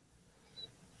plan?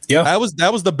 Yeah,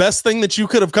 that was the best thing that you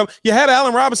could have come. You had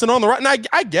Allen Robinson on the right, and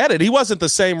I get it. He wasn't the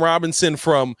same Robinson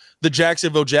from the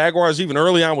Jacksonville Jaguars even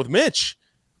early on with Mitch,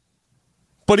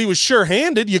 but he was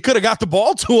sure-handed. You could have got the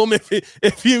ball to him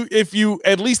if you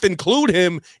at least include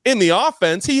him in the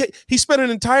offense. He spent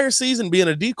an entire season being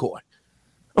a decoy.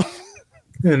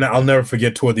 And I'll never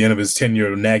forget toward the end of his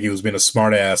tenure, Nagy was being a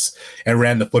smartass and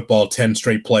ran the football 10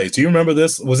 straight plays. Do you remember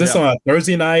this? Was this on a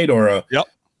Thursday night or a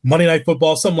Monday Night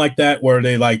Football, something like that, where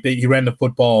he ran the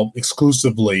football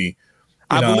exclusively?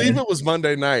 I believe it was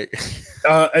Monday night.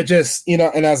 And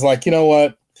I was like, you know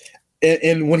what?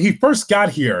 And when he first got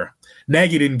here,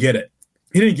 Nagy didn't get it.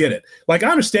 He didn't get it. Like, I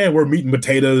understand we're meat and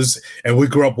potatoes and we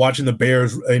grew up watching the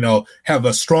Bears, have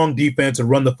a strong defense and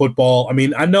run the football. I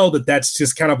mean, I know that that's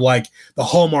just kind of like the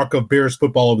hallmark of Bears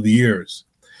football over the years.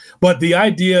 But the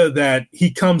idea that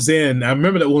he comes in, I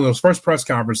remember that one of those first press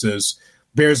conferences,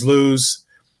 Bears lose,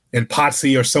 and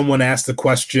Potsy or someone asked the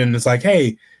question. It's like,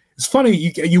 hey, it's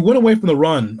funny, you went away from the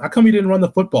run. How come you didn't run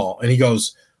the football? And he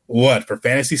goes, what, for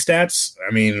fantasy stats?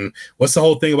 I mean, what's the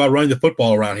whole thing about running the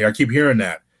football around here? I keep hearing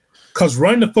that. Because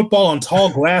running the football on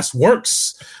tall grass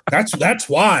works. That's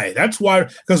why. That's why,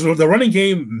 because the running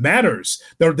game matters.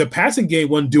 The passing game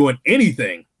wasn't doing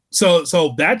anything.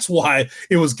 So that's why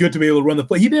it was good to be able to run the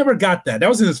play. He never got that. That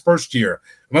was in his first year.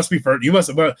 It must be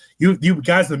you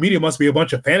guys in the media must be a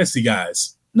bunch of fantasy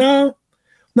guys. No,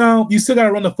 you still got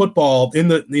to run the football in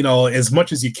the as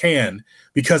much as you can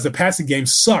because the passing game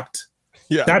sucked.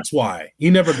 Yeah, that's why he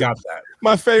never got that.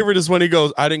 My favorite is when he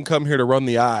goes, "I didn't come here to run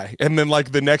the I," and then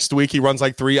like the next week he runs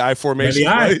like 3 I formation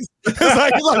plays. He's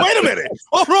like, wait a minute,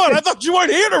 hold on, I thought you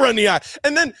weren't here to run the I.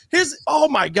 And then oh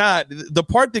my God, the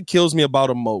part that kills me about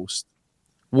him most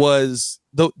was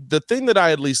the thing that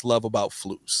I at least love about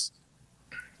Flus,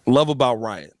 love about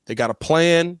Ryan. They got a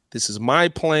plan. This is my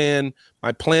plan.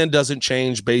 My plan doesn't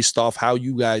change based off how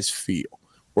you guys feel.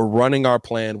 We're running our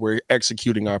plan. We're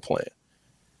executing our plan.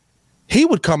 He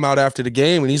would come out after the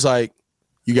game and he's like,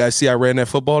 you guys see I ran that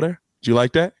football there? Do you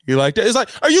like that? You like that? It's like,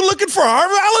 are you looking for our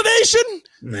validation?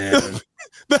 Man.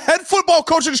 The head football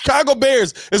coach of the Chicago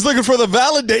Bears is looking for the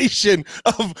validation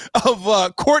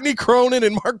of Courtney Cronin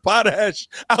and Mark Potash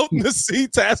out in the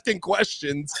seats asking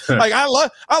questions. Like, I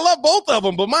love both of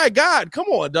them, but my God, come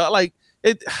on, dog. Like,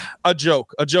 a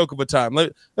joke of a time.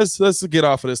 Let's get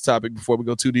off of this topic before we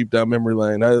go too deep down memory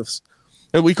lane.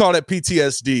 We call that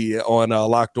PTSD on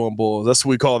Locked On Bulls. That's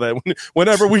what we call that.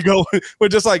 Whenever we go, we're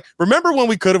just like, remember when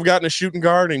we could have gotten a shooting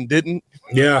guard and didn't?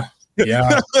 Yeah.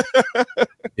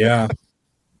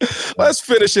 Let's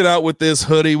finish it out with this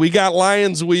hoodie. We got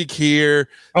Lions Week here.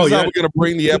 Oh, yeah. We're going to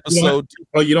bring the episode.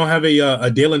 You don't have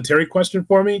a Dalen Terry question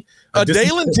for me? A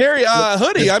Dalen Terry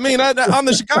hoodie. I mean, on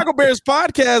the Chicago Bears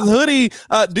podcast hoodie,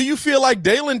 do you feel like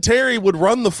Dalen Terry would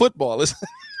run the football?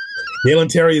 Dalen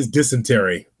Terry is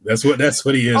dysentery. That's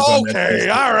what he is. Okay,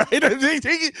 all right.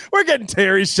 We're getting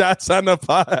Terry shots on the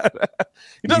pod.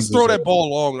 He does throw that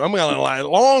ball long. I'm gonna lie,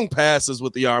 long passes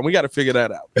with the arm. We got to figure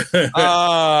that out.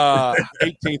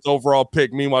 18th overall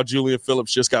pick. Meanwhile, Julian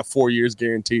Phillips just got 4 years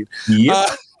guaranteed. Yep.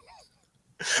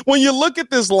 When you look at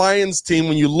this Lions team,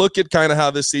 when you look at kind of how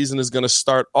this season is going to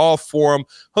start off for them,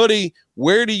 Hoodie,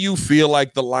 where do you feel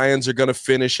like the Lions are going to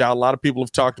finish out? A lot of people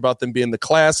have talked about them being the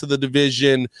class of the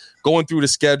division, going through the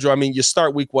schedule. I mean, you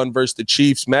start week 1 versus the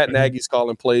Chiefs. Matt Nagy's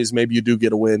calling plays. Maybe you do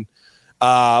get a win.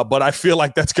 But I feel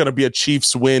like that's going to be a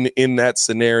Chiefs win in that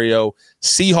scenario.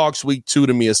 Seahawks week 2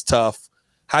 to me is tough.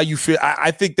 How you feel?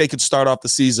 I think they could start off the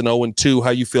season 0-2. How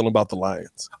you feeling about the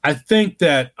Lions? I think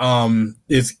that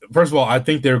first of all, I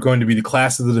think they're going to be the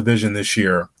class of the division this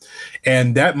year,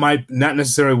 and that might not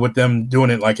necessarily with them doing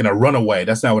it like in a runaway.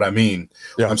 That's not what I mean.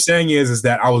 Yeah. What I'm saying is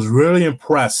that I was really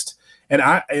impressed, and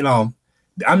I'm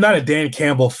not a Dan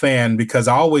Campbell fan because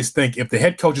I always think if the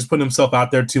head coach is putting himself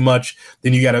out there too much,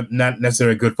 then you got a not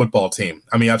necessarily a good football team.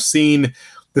 I mean, I've seen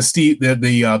the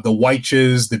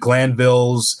Weiches, the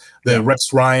Glanvilles, the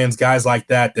Rex Ryans, guys like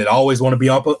that always want to be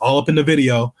all up in the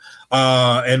video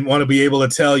and want to be able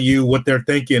to tell you what they're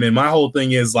thinking. And my whole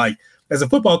thing is like, as a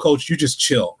football coach, you just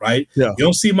chill, right? Yeah. You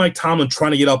don't see Mike Tomlin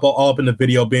trying to get all up in the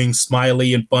video, being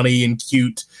smiley and funny and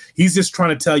cute. He's just trying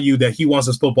to tell you that he wants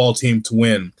his football team to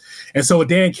win. And so with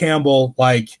Dan Campbell,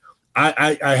 like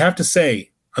I have to say,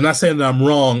 I'm not saying that I'm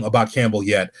wrong about Campbell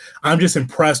yet. I'm just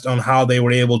impressed on how they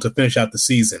were able to finish out the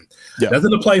season. Yeah.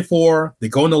 Nothing to play for. They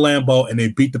go into Lambeau and they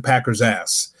beat the Packers'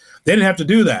 ass. They didn't have to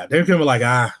do that. They were kind of like,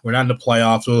 we're not in the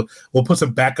playoffs. We'll put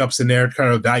some backups in there to kind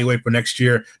of evaluate for next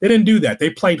year. They didn't do that. They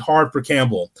played hard for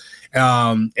Campbell.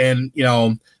 And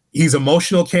he's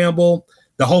emotional, Campbell.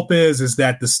 The hope is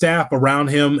that the staff around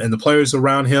him and the players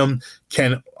around him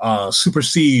can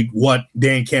supersede what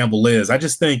Dan Campbell is. I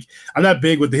just think I'm not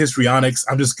big with the histrionics.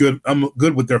 I'm just good. I'm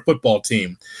good with their football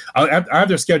team. I have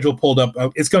their schedule pulled up.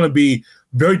 It's going to be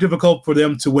very difficult for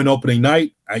them to win opening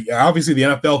night. Obviously, the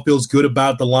NFL feels good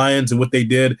about the Lions and what they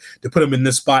did to put them in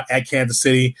this spot at Kansas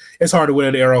City. It's hard to win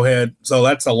at Arrowhead, so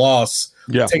that's a loss.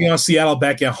 Yeah. Taking on Seattle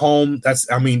back at home, that's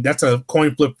a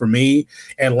coin flip for me.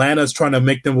 Atlanta's trying to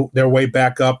make their way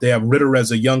back up. They have Ritter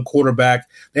as a young quarterback.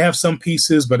 They have some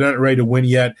pieces, but they're not ready to win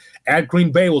yet. At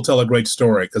Green Bay will tell a great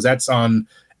story because that's on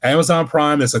Amazon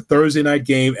Prime. It's a Thursday night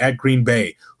game at Green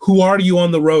Bay. Who are you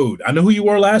on the road? I know who you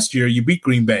were last year. You beat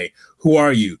Green Bay. Who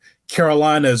are you?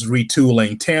 Carolina's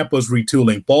retooling. Tampa's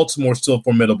retooling. Baltimore's still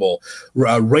formidable.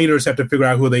 Raiders have to figure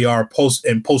out who they are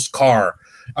post-Carr.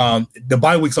 The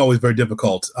bye week's always very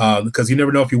difficult because you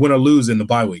never know if you win or lose in the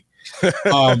bye week.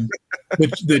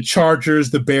 The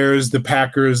Chargers, the Bears, the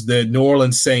Packers, the New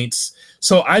Orleans Saints.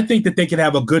 So I think that they can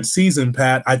have a good season,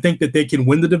 Pat. I think that they can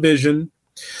win the division.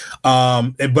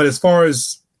 But as far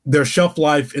as their shelf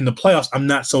life in the playoffs, I'm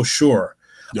not so sure.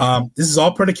 Yeah. This is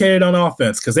all predicated on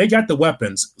offense because they got the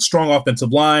weapons, strong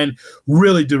offensive line,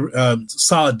 really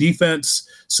solid defense.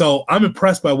 So I'm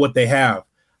impressed by what they have.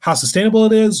 How sustainable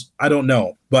it is, I don't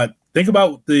know. But think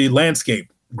about the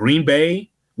landscape. Green Bay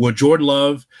with Jordan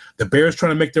Love, the Bears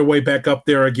trying to make their way back up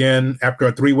there again after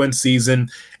a 3-win season,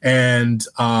 and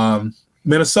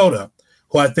Minnesota,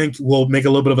 who I think will make a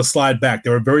little bit of a slide back. They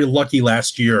were very lucky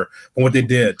last year on what they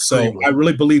did. So I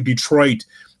really believe Detroit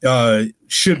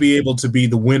should be able to be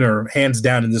the winner, hands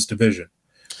down, in this division.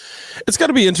 It's going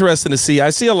to be interesting to see. I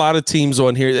see a lot of teams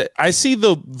on here. I see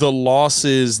the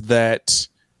losses that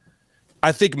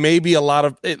I think maybe a lot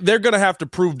of they're going to have to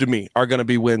prove to me are going to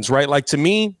be wins, right? Like to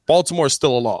me, Baltimore is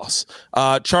still a loss.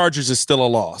 Chargers is still a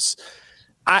loss.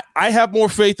 I have more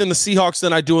faith in the Seahawks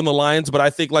than I do in the Lions, but I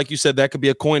think, like you said, that could be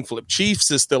a coin flip. Chiefs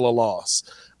is still a loss.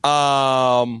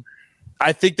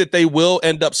 I think that they will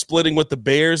end up splitting with the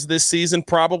Bears this season.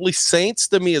 Probably Saints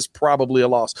to me is probably a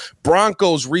loss.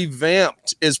 Broncos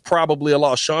revamped is probably a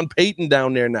loss. Sean Payton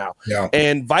down there now. Yeah.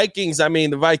 And Vikings, I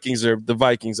mean, the Vikings are the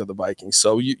Vikings.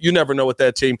 So you never know what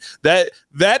that team,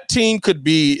 that team could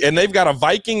be, and they've got a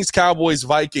Vikings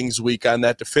week on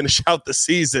that to finish out the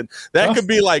season. That could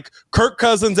be like Kirk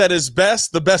Cousins at his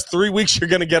best, the best 3 weeks you're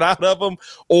going to get out of him,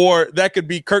 or that could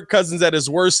be Kirk Cousins at his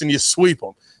worst and you sweep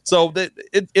him. So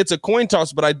it's a coin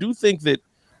toss, but I do think that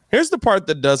here's the part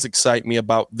that does excite me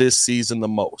about this season the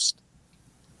most.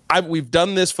 We've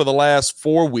done this for the last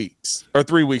 4 weeks, or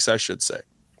 3 weeks, I should say,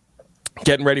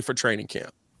 getting ready for training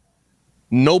camp.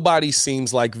 Nobody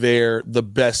seems like they're the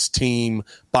best team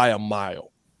by a mile.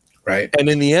 Right. And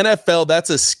in the NFL,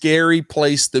 that's a scary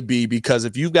place to be because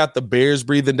if you've got the Bears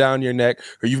breathing down your neck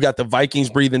or you've got the Vikings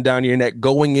breathing down your neck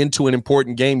going into an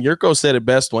important game, Yurko said it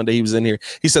best one day he was in here.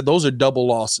 He said those are double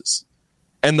losses.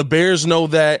 And the Bears know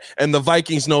that, and the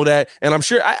Vikings know that. And I'm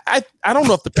sure I don't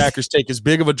know if the Packers take as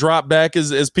big of a drop back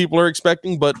as people are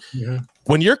expecting, but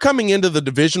when you're coming into the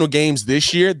divisional games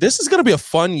this year, this is going to be a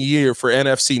fun year for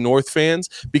NFC North fans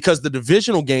because the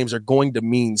divisional games are going to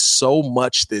mean so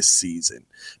much this season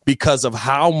because of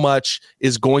how much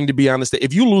is going to be on the stage.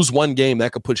 If you lose one game,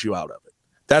 that could put you out of it.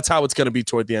 That's how it's going to be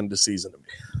toward the end of the season to me.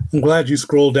 I'm glad you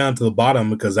scrolled down to the bottom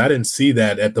because I didn't see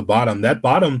that at the bottom.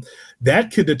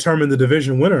 That could determine the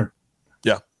division winner.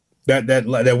 Yeah.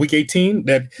 That week 18,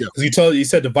 because you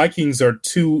said the Vikings are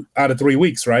 2 out of 3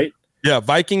 weeks, right? Yeah,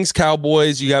 Vikings,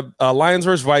 Cowboys. You have Lions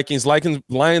versus Vikings,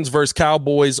 Lions versus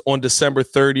Cowboys on December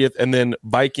 30th, and then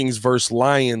Vikings versus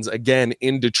Lions again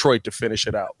in Detroit to finish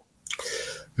it out.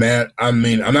 Man, I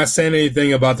mean, I'm not saying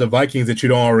anything about the Vikings that you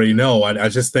don't already know. I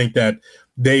just think that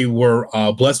they were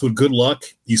blessed with good luck.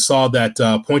 You saw that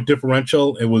point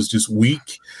differential; it was just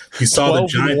weak. You saw the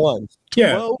Giants.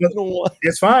 Yeah,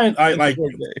 it's fine.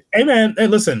 Hey man, hey,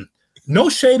 listen. No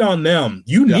shade on them.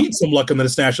 You need some luck in the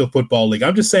National Football League.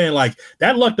 I'm just saying, like,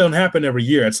 that luck don't happen every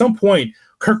year. At some point,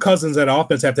 Kirk Cousins at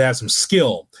offense have to have some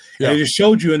skill. Yeah. And it just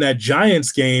showed you in that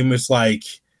Giants game, it's like,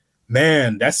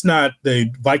 man, that's not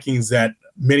the Vikings that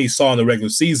many saw in the regular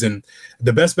season.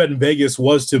 The best bet in Vegas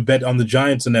was to bet on the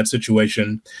Giants in that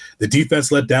situation. The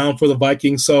defense let down for the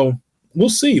Vikings, so we'll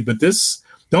see. But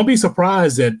don't be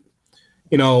surprised that,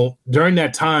 during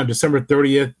that time, December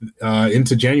 30th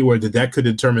into January, that could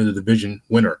determine the division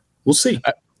winner. We'll see.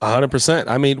 100%.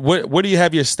 I mean, what do you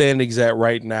have your standings at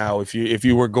right now? If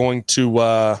you were going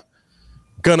to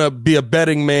gonna be a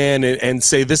betting man and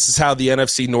say this is how the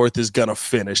NFC North is gonna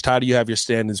finish, how do you have your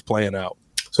standings playing out?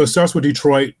 So it starts with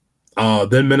Detroit,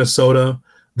 then Minnesota.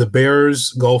 The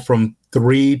Bears go from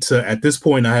 3 to, at this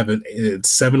point, I have it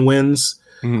 7 wins.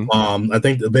 Mm-hmm. I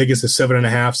think Vegas is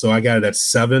 7.5, so I got it at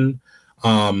 7.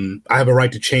 I have a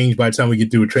right to change by the time we get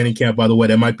through a training camp, by the way.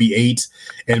 That might be 8,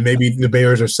 and maybe the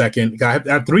Bears are second. I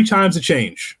have 3 times to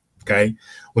change, okay?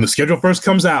 When the schedule first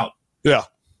comes out. Yeah.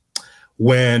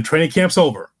 When training camp's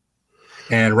over,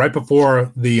 and right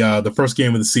before the first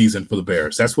game of the season for the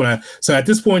Bears. That's when so at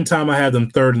this point in time, I have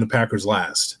them 3rd and the Packers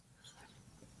last.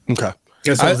 Okay.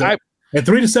 At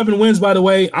 3 to 7 wins, by the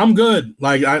way, I'm good.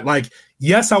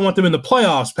 Yes, I want them in the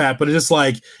playoffs, Pat, but it's just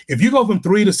like if you go from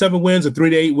 3 to 7 wins or 3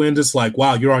 to 8 wins, it's like,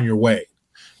 wow, you're on your way.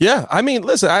 Yeah, I mean,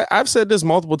 listen, I've said this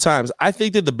multiple times. I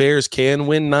think that the Bears can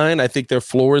win 9. I think their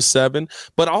floor is 7.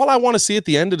 But all I want to see at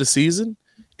the end of the season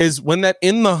is when that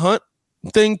in the hunt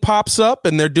thing pops up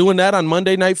and they're doing that on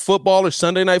Monday Night Football or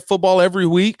Sunday Night Football every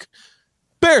week,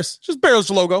 Bears, just Bears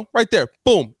logo right there.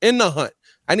 Boom, in the hunt.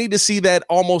 I need to see that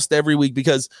almost every week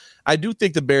because I do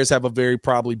think the Bears have a very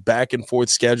probably back and forth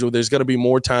schedule. There's going to be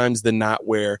more times than not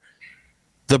where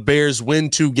the Bears win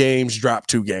 2 games, drop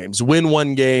 2 games, win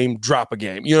 1 game, drop a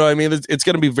game. You know what I mean? It's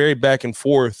going to be very back and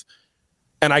forth.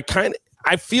 And I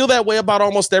feel that way about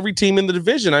almost every team in the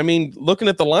division. I mean, looking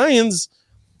at the Lions,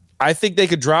 I think they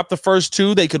could drop the first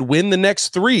 2. They could win the next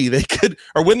 3. They could,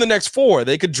 or win the next 4.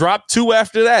 They could drop 2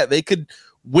 after that. They could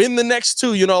win the next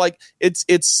 2. You know, like it's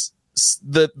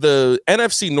the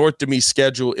NFC North to me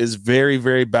schedule is very,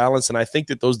 very balanced. And I think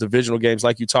that those divisional games,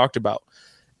 like you talked about,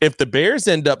 if the Bears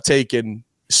end up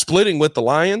splitting with the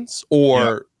Lions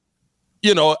or,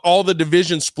 you know, all the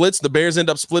division splits, the Bears end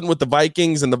up splitting with the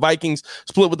Vikings and the Vikings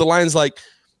split with the Lions, like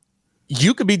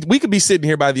we could be sitting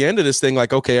here by the end of this thing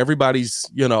like, okay, everybody's,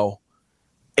 you know,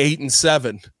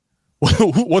 8-7.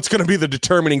 What's going to be the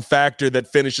determining factor that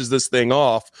finishes this thing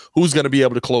off? Who's going to be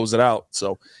able to close it out?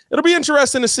 So it'll be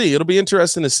interesting to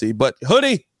see. But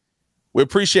Hoodie, we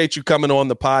appreciate you coming on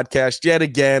the podcast yet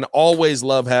again. Always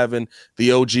love having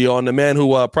the OG on, the man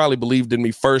who probably believed in me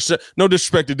first. No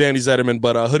disrespect to Danny Zetterman,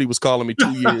 but Hoodie was calling me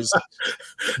 2 years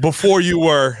before you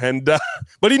were. And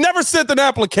but he never sent an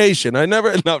application.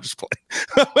 Just playing.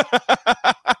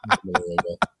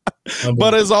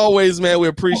 But as always, man, we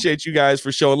appreciate you guys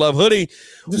for showing love. Hoodie,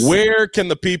 where can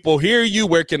the people hear you?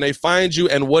 Where can they find you?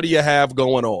 And what do you have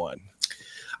going on?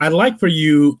 I'd like for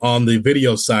you on the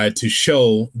video side to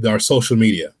show our social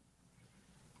media.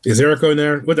 Is Erica in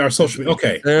there with our social media?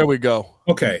 Okay. There we go.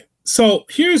 Okay. So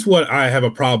here's what I have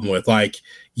a problem with. Like,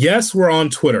 yes, we're on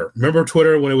Twitter. Remember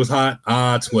Twitter when it was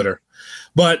hot? Twitter.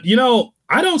 But, you know,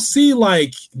 I don't see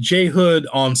like J Hood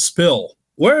on Spill.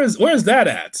 Where's that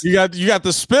at? You got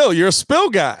the Spill. You're a Spill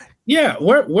guy. Yeah.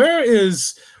 Where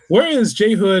is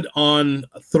J Hood on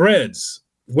Threads?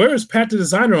 Where is Pat the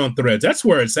Designer on Threads? That's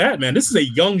where it's at, man. This is a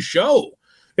young show.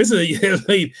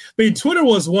 I mean, Twitter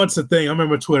was once a thing. I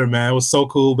remember Twitter, man. It was so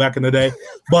cool back in the day.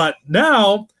 But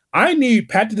now I need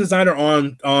Pat the Designer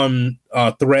on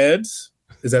Threads.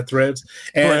 Is that Threads?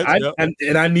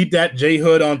 And I need that J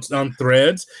Hood on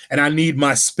Threads, and I need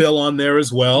my Spill on there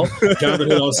as well. Jonathan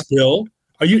Hood on Spill.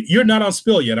 You're not on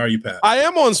Spill yet, are you, Pat? I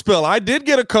am on Spill. I did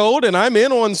get a code, and I'm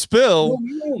in on Spill.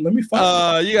 Let me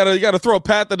find you gotta throw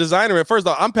Pat the Designer in. First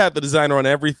off, I'm Pat the Designer on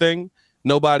everything.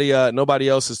 Nobody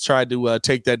else has tried to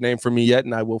take that name from me yet,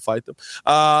 and I will fight them.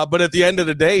 But at the end of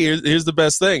the day, here's the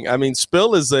best thing. I mean,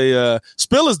 Spill is the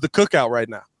cookout right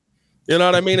now. You know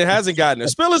what I mean? It hasn't gotten there.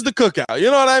 Spill is the cookout. You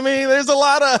know what I mean? There's a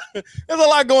lot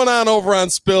going on over on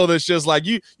Spill that's just like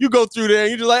you go through there and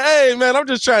you're just like, hey man, I'm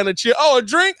just trying to chill. Oh, a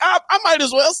drink? I might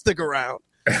as well stick around.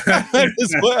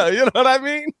 As well, you know what I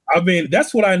mean? I mean,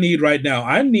 that's what I need right now.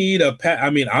 I need a Pat. I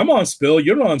mean, I'm on Spill.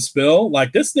 You're on Spill.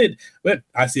 Like this but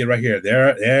I see it right here. There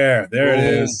it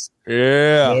is.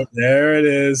 Yeah, there it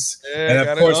is. Yeah, and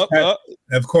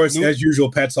of course, as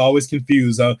usual, Pat's always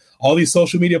confused. All these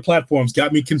social media platforms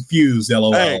got me confused.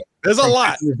 LOL. Hey, there's a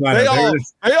lot.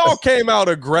 They all came out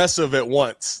aggressive at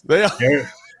once. There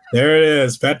it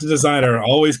is. Pat the Designer,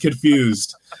 always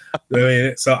confused.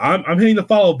 So I'm hitting the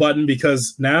follow button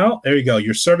because now there you go.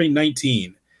 You're serving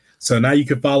 19, so now you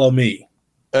can follow me.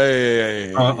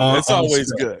 Hey, it's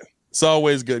always good. It's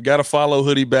always good. Got to follow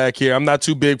Hoodie back here. I'm not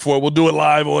too big for it. We'll do it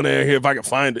live on air here if I can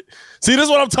find it. See, this is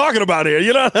what I'm talking about here.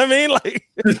 You know what I mean? Like,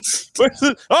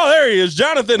 oh, there he is,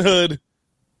 Jonathan Hood.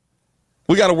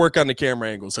 We got to work on the camera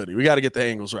angles, Hoodie. We got to get the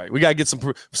angles right. We got to get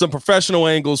some professional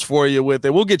angles for you with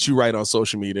it. We'll get you right on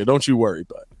social media. Don't you worry,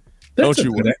 bud. Don't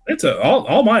you worry.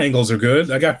 All my angles are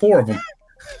good. I got 4 of them.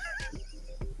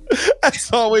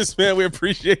 As always, man, we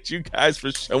appreciate you guys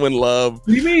for showing love. What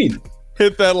do you mean?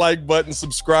 Hit that like button,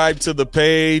 subscribe to the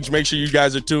page. Make sure you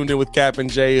guys are tuned in with Cap and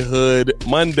J Hood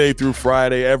Monday through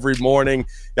Friday every morning.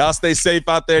 Y'all stay safe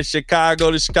out there in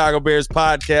Chicago. The Chicago Bears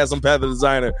podcast. I'm Pat the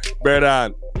Designer. Bear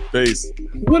down. Peace.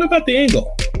 What about the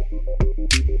angle?